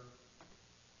murder,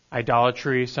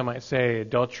 idolatry, some might say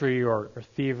adultery or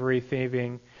thievery,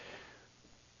 thieving.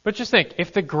 But just think,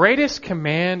 if the greatest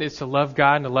command is to love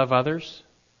God and to love others,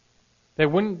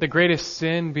 then wouldn't the greatest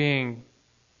sin being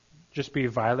just be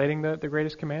violating the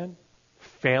greatest command?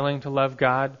 Failing to love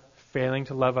God, failing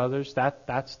to love others,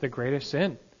 that's the greatest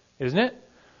sin, isn't it?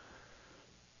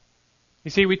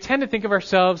 You see, we tend to think of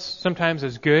ourselves sometimes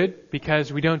as good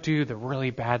because we don't do the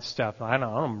really bad stuff. I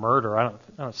don't murder, I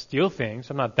don't steal things,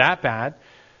 I'm not that bad.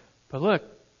 But look,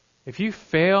 if you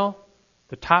fail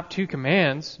the top two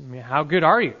commands, I mean, how good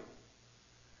are you?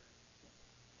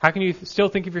 How can you still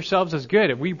think of yourselves as good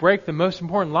if we break the most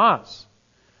important laws?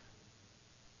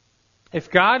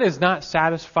 If God is not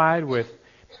satisfied with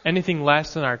anything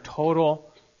less than our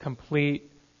total,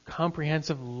 complete,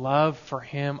 comprehensive love for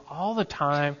Him all the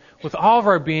time, with all of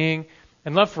our being,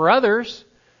 and love for others,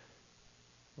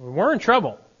 we're in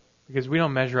trouble because we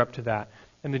don't measure up to that.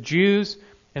 And the Jews,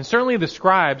 and certainly the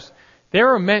scribes, they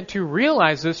were meant to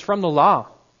realize this from the law.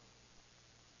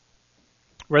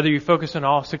 Whether you focus on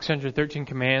all 613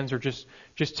 commands or just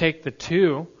take the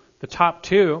top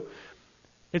two,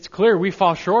 it's clear we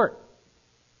fall short.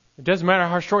 It doesn't matter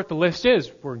how short the list is.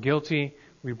 We're guilty.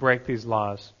 We break these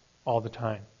laws all the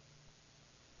time.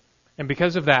 And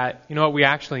because of that, you know what we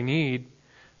actually need?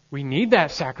 We need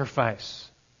that sacrifice.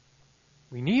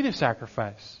 We need a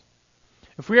sacrifice.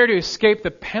 If we are to escape the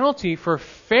penalty for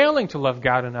failing to love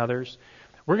God and others,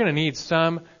 we're going to need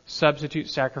some substitute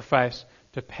sacrifice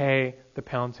to pay the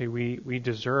penalty we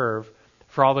deserve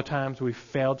for all the times we've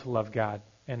failed to love God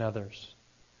and others.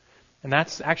 And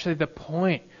that's actually the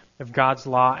point of God's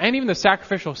law and even the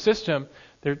sacrificial system.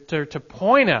 They're to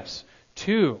point us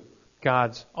to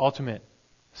God's ultimate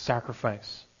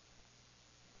sacrifice.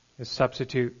 His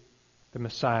substitute, the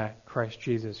Messiah, Christ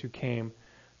Jesus, who came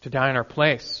to die in our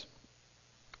place,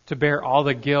 to bear all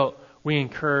the guilt we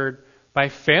incurred by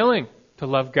failing to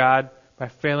love God, by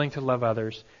failing to love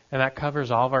others. And that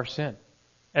covers all of our sin.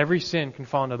 Every sin can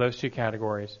fall into those two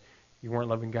categories. You weren't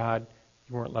loving God,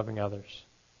 you weren't loving others.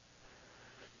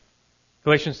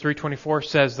 Galatians 3:24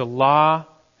 says the law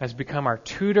has become our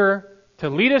tutor to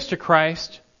lead us to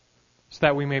Christ so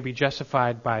that we may be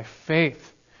justified by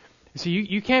faith. You see,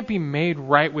 you can't be made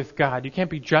right with God. You can't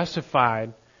be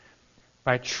justified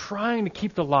by trying to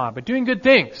keep the law, but doing good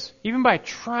things, even by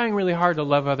trying really hard to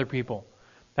love other people.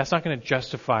 That's not going to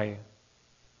justify you.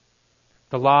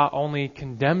 The law only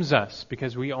condemns us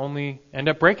because we only end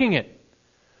up breaking it.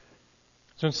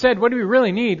 So instead, what do we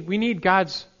really need? We need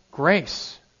God's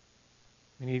grace.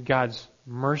 We need God's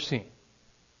mercy.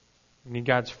 We need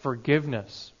God's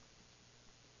forgiveness.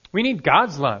 We need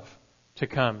God's love to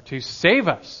come to save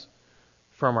us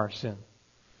from our sin. And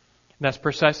that's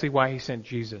precisely why He sent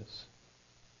Jesus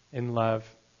in love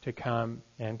to come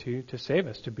and to save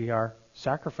us, to be our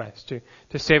sacrifice, to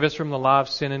save us from the law of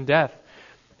sin and death.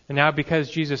 And now because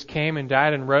Jesus came and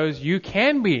died and rose, you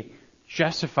can be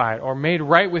justified or made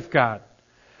right with God.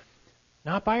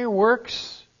 Not by your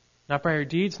works, not by your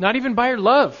deeds, not even by your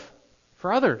love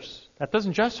for others. That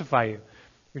doesn't justify you.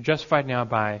 You're justified now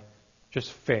by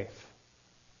just faith.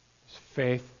 Just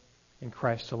faith in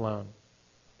Christ alone.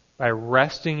 By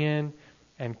resting in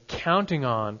and counting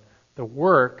on the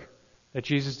work that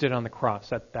Jesus did on the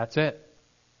cross. That's it.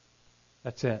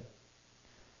 That's it.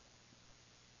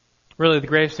 Really, the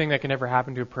greatest thing that can ever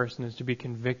happen to a person is to be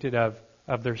convicted of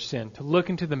their sin, to look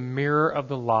into the mirror of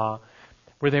the law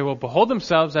where they will behold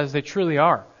themselves as they truly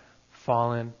are,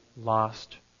 fallen,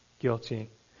 lost, guilty.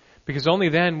 Because only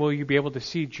then will you be able to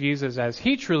see Jesus as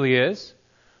He truly is,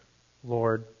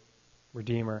 Lord,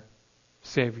 Redeemer,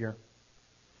 Savior.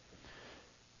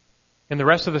 And the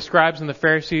rest of the scribes and the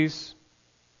Pharisees,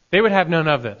 they would have none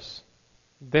of this.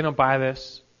 They don't buy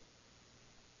this.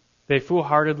 They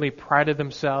foolhardily prided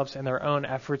themselves in their own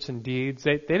efforts and deeds.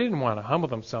 They didn't want to humble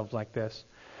themselves like this.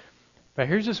 But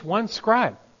here's this one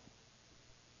scribe.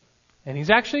 And he's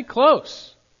actually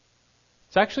close.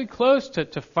 It's actually close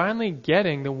to finally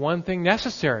getting the one thing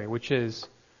necessary, which is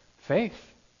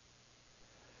faith.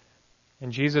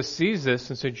 And Jesus sees this,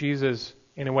 and so Jesus,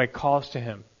 in a way, calls to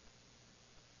him.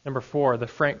 Number 4, the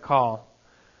frank call.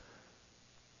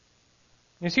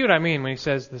 You see what I mean when he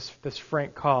says this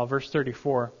frank call. Verse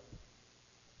 34.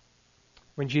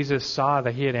 When Jesus saw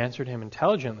that he had answered him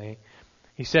intelligently,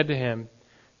 he said to him,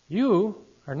 "You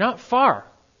are not far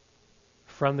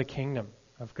from the kingdom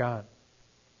of God.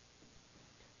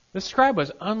 This scribe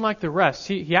was unlike the rest.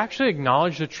 He actually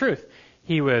acknowledged the truth.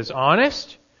 He was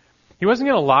honest. He wasn't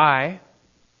going to lie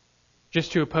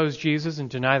just to oppose Jesus and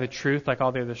deny the truth like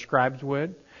all the other scribes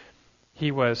would.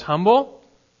 He was humble.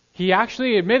 He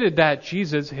actually admitted that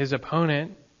Jesus, his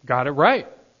opponent, got it right.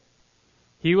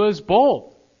 He was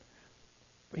bold.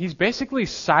 He's basically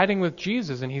siding with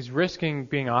Jesus, and he's risking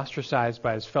being ostracized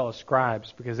by his fellow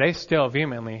scribes because they still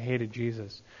vehemently hated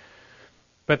Jesus.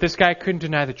 But this guy couldn't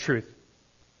deny the truth.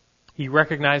 He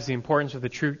recognized the importance of the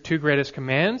two greatest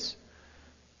commands.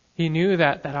 He knew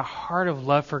that a heart of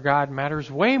love for God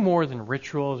matters way more than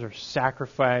rituals or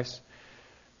sacrifice.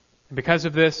 And because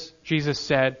of this, Jesus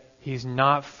said he's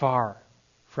not far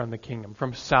from the kingdom,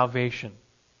 from salvation.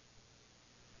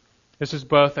 This is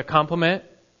both a compliment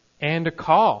and a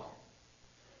call.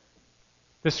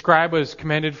 The scribe was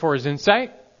commended for his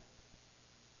insight.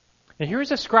 And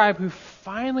here's a scribe who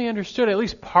finally understood at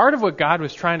least part of what God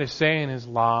was trying to say in his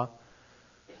law.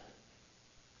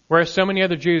 Whereas so many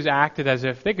other Jews acted as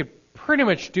if they could pretty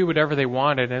much do whatever they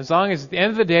wanted. And as long as at the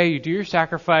end of the day you do your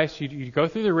sacrifice, you go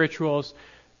through the rituals,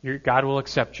 God will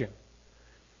accept you.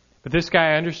 But this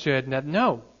guy understood that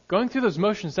no, going through those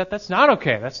motions, that's not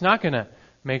okay. That's not going to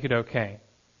make it okay.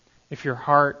 If your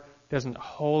heart doesn't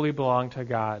wholly belong to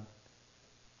God.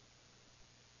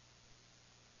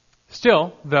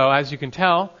 Still, though, as you can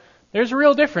tell, there's a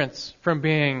real difference from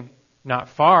being not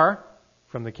far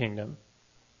from the kingdom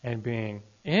and being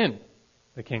in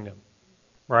the kingdom.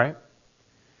 Right?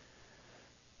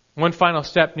 One final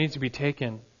step needs to be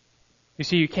taken. You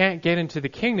see, you can't get into the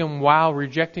kingdom while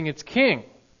rejecting its king.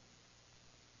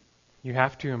 You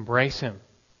have to embrace him.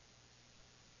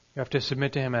 You have to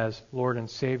submit to him as Lord and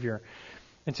Savior.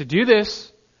 And to do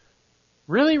this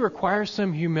really requires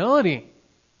some humility.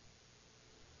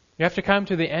 You have to come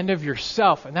to the end of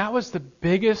yourself. And that was the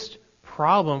biggest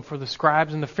problem for the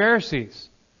scribes and the Pharisees.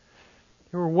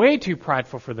 They were way too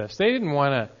prideful for this. They didn't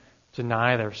want to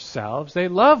deny themselves. They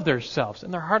loved themselves.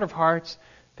 In their heart of hearts,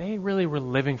 they really were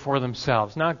living for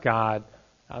themselves, not God.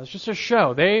 It was just a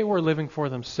show. They were living for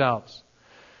themselves.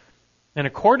 And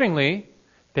accordingly,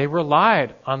 they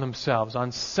relied on themselves,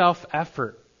 on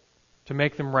self-effort to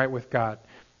make them right with God.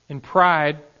 In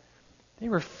pride, they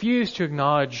refused to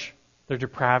acknowledge their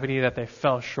depravity, that they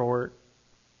fell short.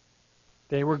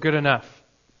 They were good enough.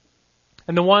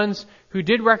 And the ones who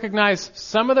did recognize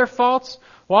some of their faults,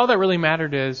 well, all that really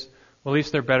mattered is, well, at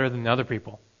least they're better than the other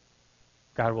people.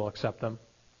 God will accept them.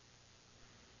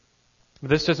 But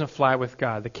this doesn't fly with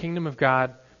God. The kingdom of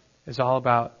God is all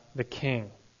about the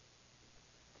king.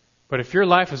 But if your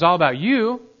life is all about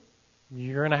you,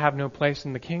 you're going to have no place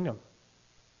in the kingdom.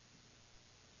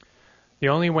 The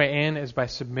only way in is by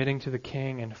submitting to the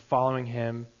king and following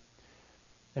him.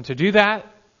 And to do that,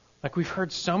 like we've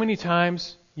heard so many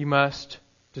times, you must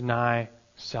deny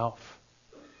self.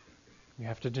 You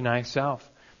have to deny self.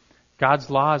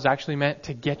 God's law is actually meant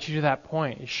to get you to that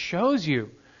point. It shows you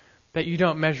that you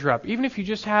don't measure up. Even if you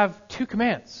just have 2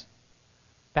 commands.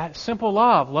 That simple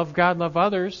law of love God, love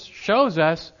others shows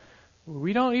us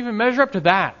we don't even measure up to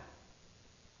that.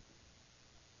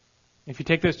 If you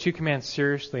take those 2 commands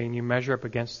seriously and you measure up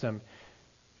against them,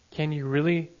 can you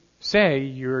really say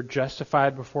you're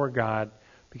justified before God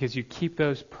because you keep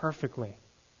those perfectly?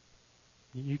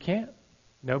 You can't.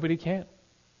 Nobody can.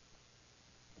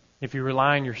 If you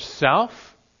rely on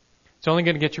yourself, it's only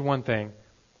going to get you one thing,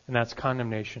 and that's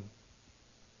condemnation.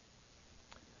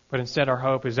 But instead, our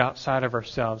hope is outside of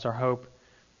ourselves. Our hope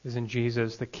is in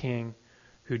Jesus, the King,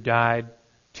 who died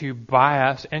to buy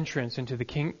us entrance into the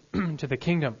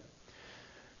kingdom.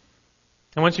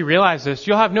 And once you realize this,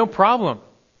 you'll have no problem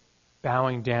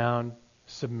bowing down,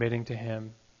 submitting to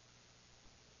him.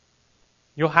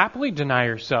 You'll happily deny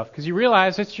yourself because you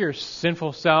realize it's your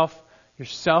sinful self, your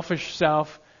selfish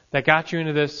self that got you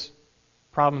into this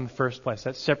problem in the first place,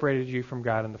 that separated you from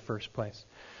God in the first place.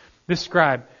 This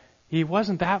scribe, he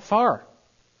wasn't that far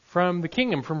from the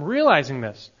kingdom, from realizing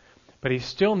this, but he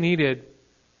still needed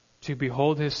to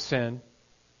behold his sin,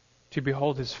 to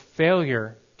behold his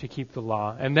failure to keep the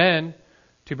law, and then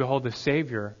to behold the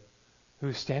Savior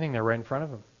who's standing there right in front of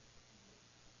him.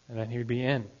 And then he would be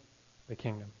in the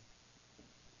kingdom.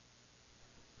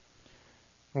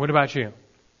 What about you?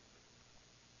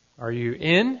 Are you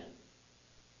in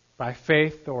by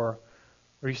faith, or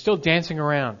are you still dancing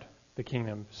around the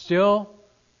kingdom? Still,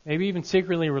 maybe even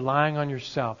secretly relying on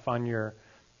yourself, on your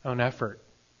own effort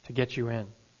to get you in?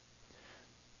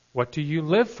 What do you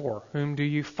live for? Whom do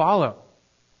you follow?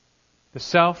 The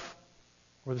self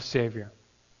or the Savior?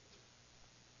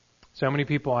 So many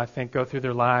people, I think, go through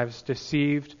their lives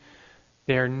deceived.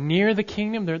 They're near the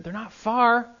kingdom. They're not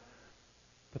far,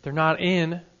 but they're not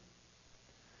in.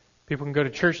 People can go to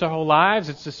church their whole lives.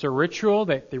 It's just a ritual.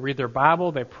 They read their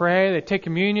Bible, they pray, they take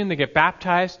communion, they get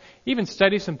baptized, even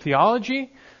study some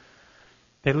theology.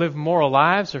 They live moral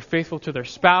lives. They're faithful to their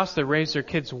spouse. They raise their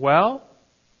kids well.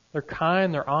 They're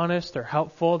kind. They're honest. They're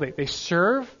helpful. They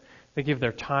serve. They give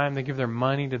their time. They give their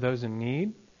money to those in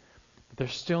need. But they're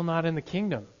still not in the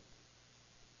kingdom.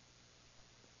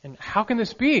 And how can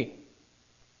this be?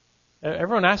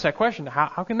 Everyone asks that question.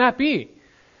 How can that be?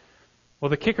 Well,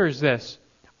 the kicker is this.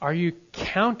 Are you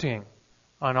counting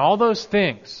on all those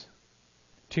things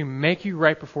to make you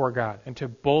right before God and to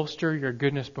bolster your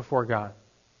goodness before God?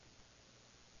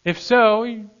 If so,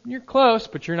 you're close,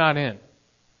 but you're not in.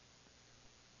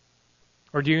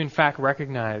 Or do you in fact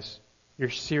recognize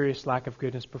your serious lack of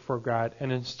goodness before God,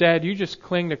 and instead you just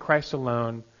cling to Christ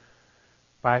alone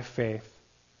by faith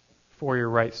for your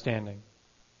right standing?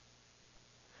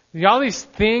 All these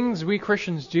things we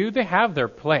Christians do, they have their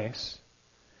place.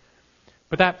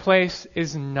 But that place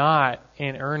is not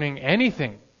in earning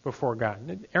anything before God.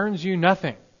 It earns you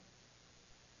nothing.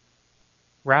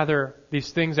 Rather, these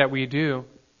things that we do,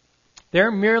 they're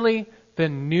merely the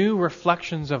new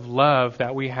reflections of love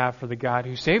that we have for the God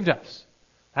who saved us.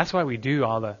 That's why we do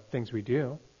all the things we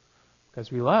do. Because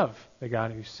we love the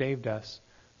God who saved us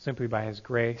simply by His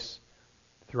grace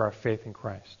through our faith in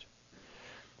Christ.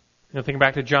 Thinking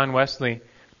back to John Wesley,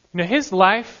 his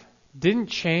life didn't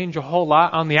change a whole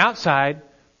lot on the outside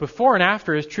before and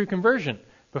after his true conversion.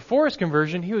 Before his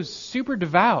conversion, he was super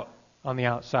devout on the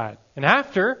outside. And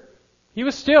after, he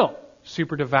was still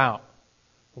super devout.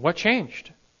 But what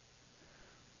changed?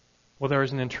 Well, there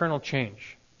was an internal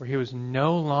change where he was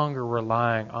no longer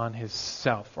relying on his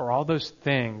self or all those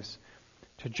things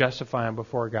to justify him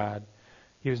before God.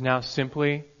 He was now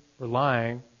simply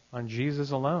relying on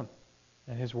Jesus alone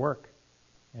and His work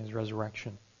and His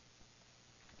resurrection.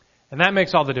 And that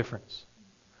makes all the difference.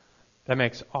 That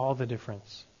makes all the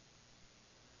difference.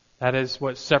 That is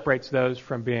what separates those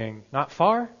from being not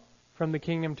far from the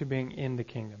kingdom to being in the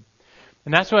kingdom.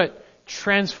 And that's what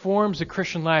transforms the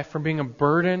Christian life from being a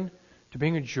burden to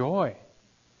being a joy.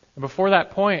 And before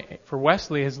that point, for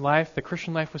Wesley, his life, the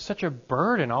Christian life was such a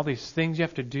burden. All these things you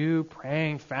have to do,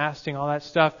 praying, fasting, all that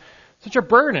stuff, such a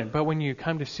burden. But when you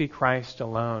come to see Christ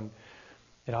alone,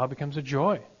 it all becomes a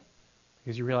joy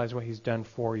because you realize what He's done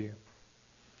for you.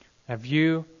 Have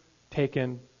you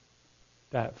taken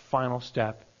that final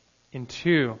step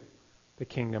into the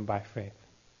kingdom by faith?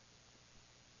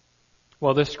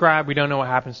 Well, this scribe, we don't know what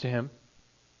happens to him.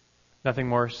 Nothing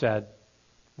more is said.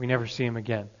 We never see him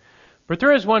again. But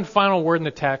there is one final word in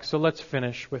the text, so let's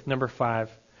finish with number 5.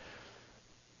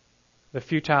 The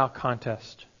futile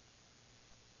contest.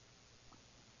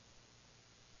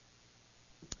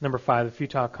 Number 5, the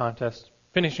futile contest.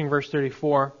 Finishing verse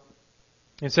 34,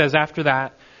 it says, after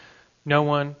that, no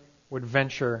one would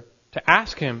venture to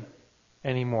ask him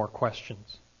any more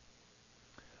questions.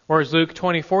 Or as Luke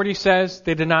 20:40 says,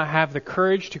 they did not have the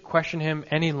courage to question him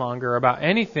any longer about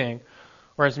anything.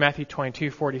 Or as Matthew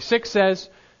 22:46 says,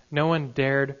 no one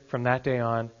dared from that day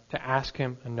on to ask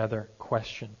him another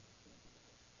question.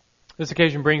 This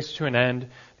occasion brings to an end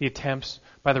the attempts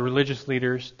by the religious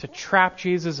leaders to trap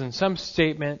Jesus in some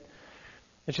statement.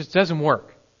 It just doesn't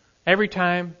work. Every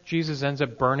time Jesus ends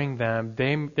up burning them,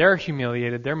 they're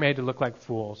humiliated. They're made to look like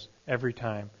fools every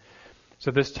time.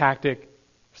 So this tactic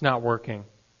is not working,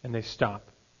 and they stop.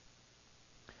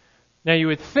 Now you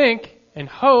would think and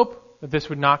hope that this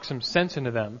would knock some sense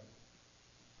into them.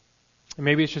 And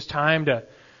maybe it's just time to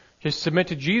just submit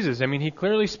to Jesus. I mean, He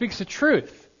clearly speaks the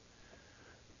truth.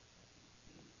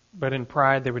 But in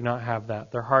pride, they would not have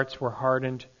that. Their hearts were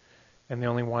hardened, and they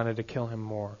only wanted to kill Him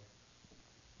more.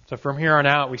 So from here on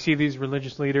out, we see these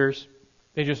religious leaders,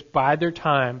 they just bide their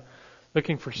time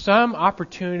looking for some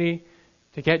opportunity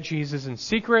to get Jesus in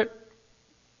secret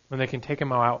when they can take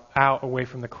Him out away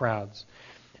from the crowds.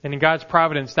 And in God's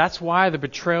providence, that's why the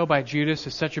betrayal by Judas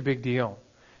is such a big deal.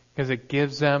 Because it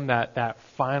gives them that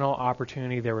final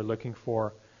opportunity they were looking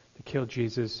for to kill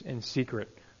Jesus in secret.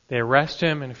 They arrest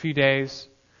Him in a few days.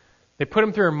 They put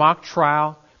Him through a mock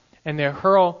trial. And they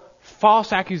hurl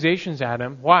false accusations at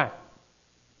Him. Why?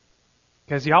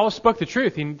 Because He always spoke the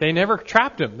truth. They never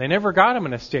trapped Him. They never got Him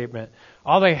in a statement.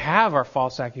 All they have are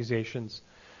false accusations.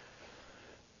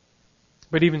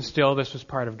 But even still, this was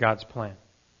part of God's plan.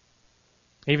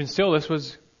 Even still, this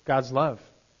was God's love.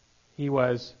 He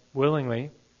was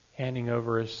willingly handing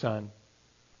over His Son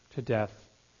to death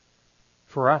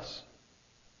for us.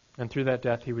 And through that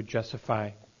death, He would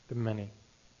justify the many.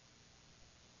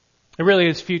 It really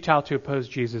is futile to oppose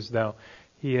Jesus, though.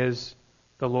 He is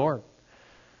the Lord.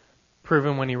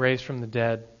 proven when he raised from the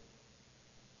dead.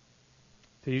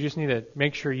 So you just need to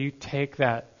make sure you take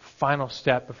that final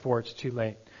step before it's too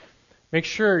late. Make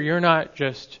sure you're not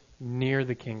just near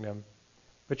the kingdom,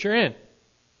 but you're in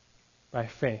by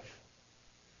faith.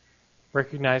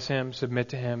 Recognize him, submit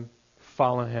to him,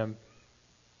 follow him,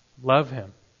 love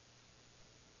him,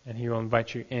 and he will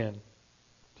invite you in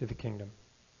to the kingdom.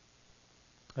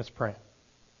 Let's pray.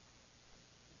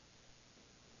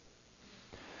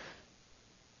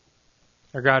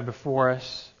 Our God, before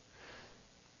us,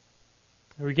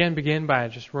 we again begin by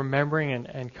just remembering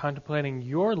and contemplating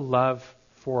your love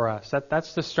for us.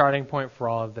 That's the starting point for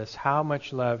all of this. How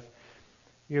much love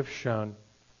you have shown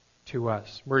to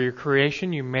us. We're your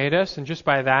creation, you made us, and just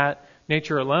by that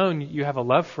nature alone, you have a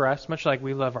love for us, much like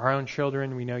we love our own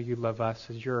children. We know you love us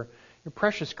as your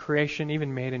precious creation,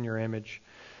 even made in your image.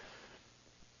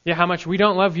 Yeah, how much we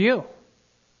don't love you.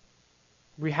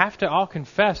 We have to all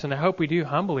confess, and I hope we do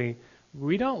humbly,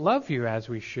 we don't love you as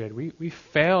we should. We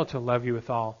fail to love you with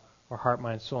all our heart,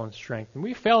 mind, soul, and strength. And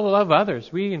we fail to love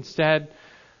others. We instead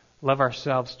love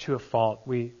ourselves to a fault.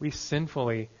 We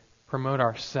sinfully promote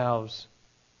ourselves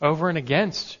over and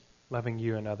against loving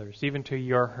you and others, even to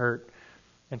your hurt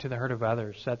and to the hurt of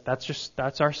others.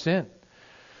 That's our sin.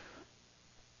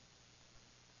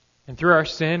 And through our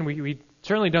sin, we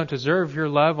certainly don't deserve your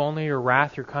love, only your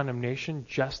wrath, your condemnation,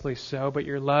 justly so, but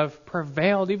your love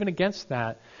prevailed even against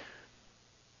that.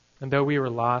 And though we were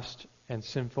lost and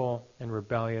sinful and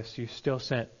rebellious, you still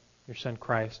sent your Son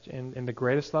Christ in the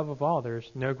greatest love of all.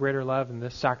 There's no greater love than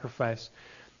this sacrifice,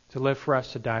 to live for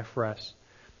us, to die for us,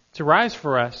 to rise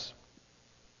for us,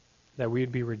 that we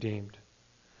would be redeemed.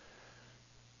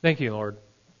 Thank you, Lord.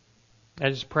 I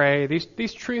just pray,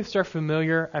 these truths are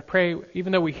familiar. I pray,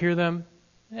 even though we hear them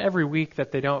every week,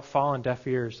 that they don't fall on deaf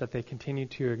ears, that they continue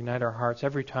to ignite our hearts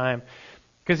every time.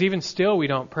 Because even still, we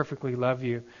don't perfectly love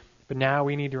you. But now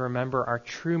we need to remember our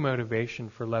true motivation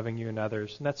for loving you and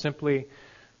others. And that's simply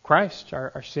Christ,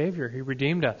 our Savior. He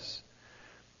redeemed us.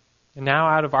 And now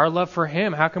out of our love for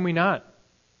him, how can we not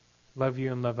love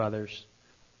you and love others?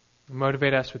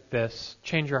 Motivate us with this.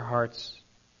 Change our hearts.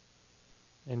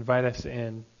 Invite us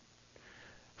in.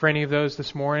 For any of those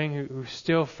this morning who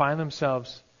still find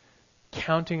themselves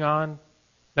counting on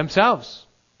themselves,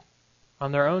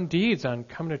 on their own deeds, on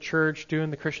coming to church, doing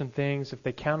the Christian things, if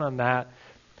they count on that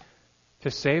to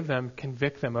save them,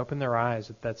 convict them, open their eyes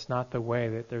that that's not the way,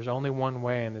 that there's only one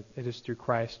way, and it is through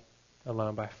Christ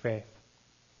alone by faith.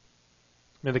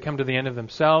 May they come to the end of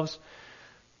themselves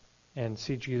and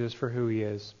see Jesus for who he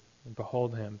is, and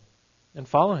behold him, and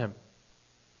follow him.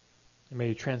 And may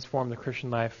you transform the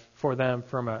Christian life for them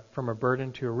from a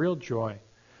burden to a real joy.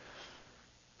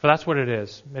 For that's what it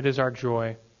is. It is our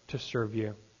joy to serve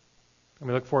you. And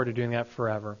we look forward to doing that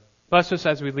forever. Bless us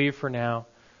as we leave for now.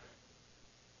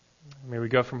 May we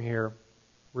go from here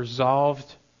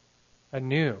resolved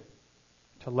anew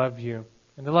to love you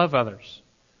and to love others.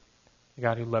 The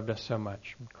God who loved us so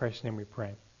much. In Christ's name we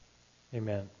pray.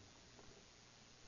 Amen.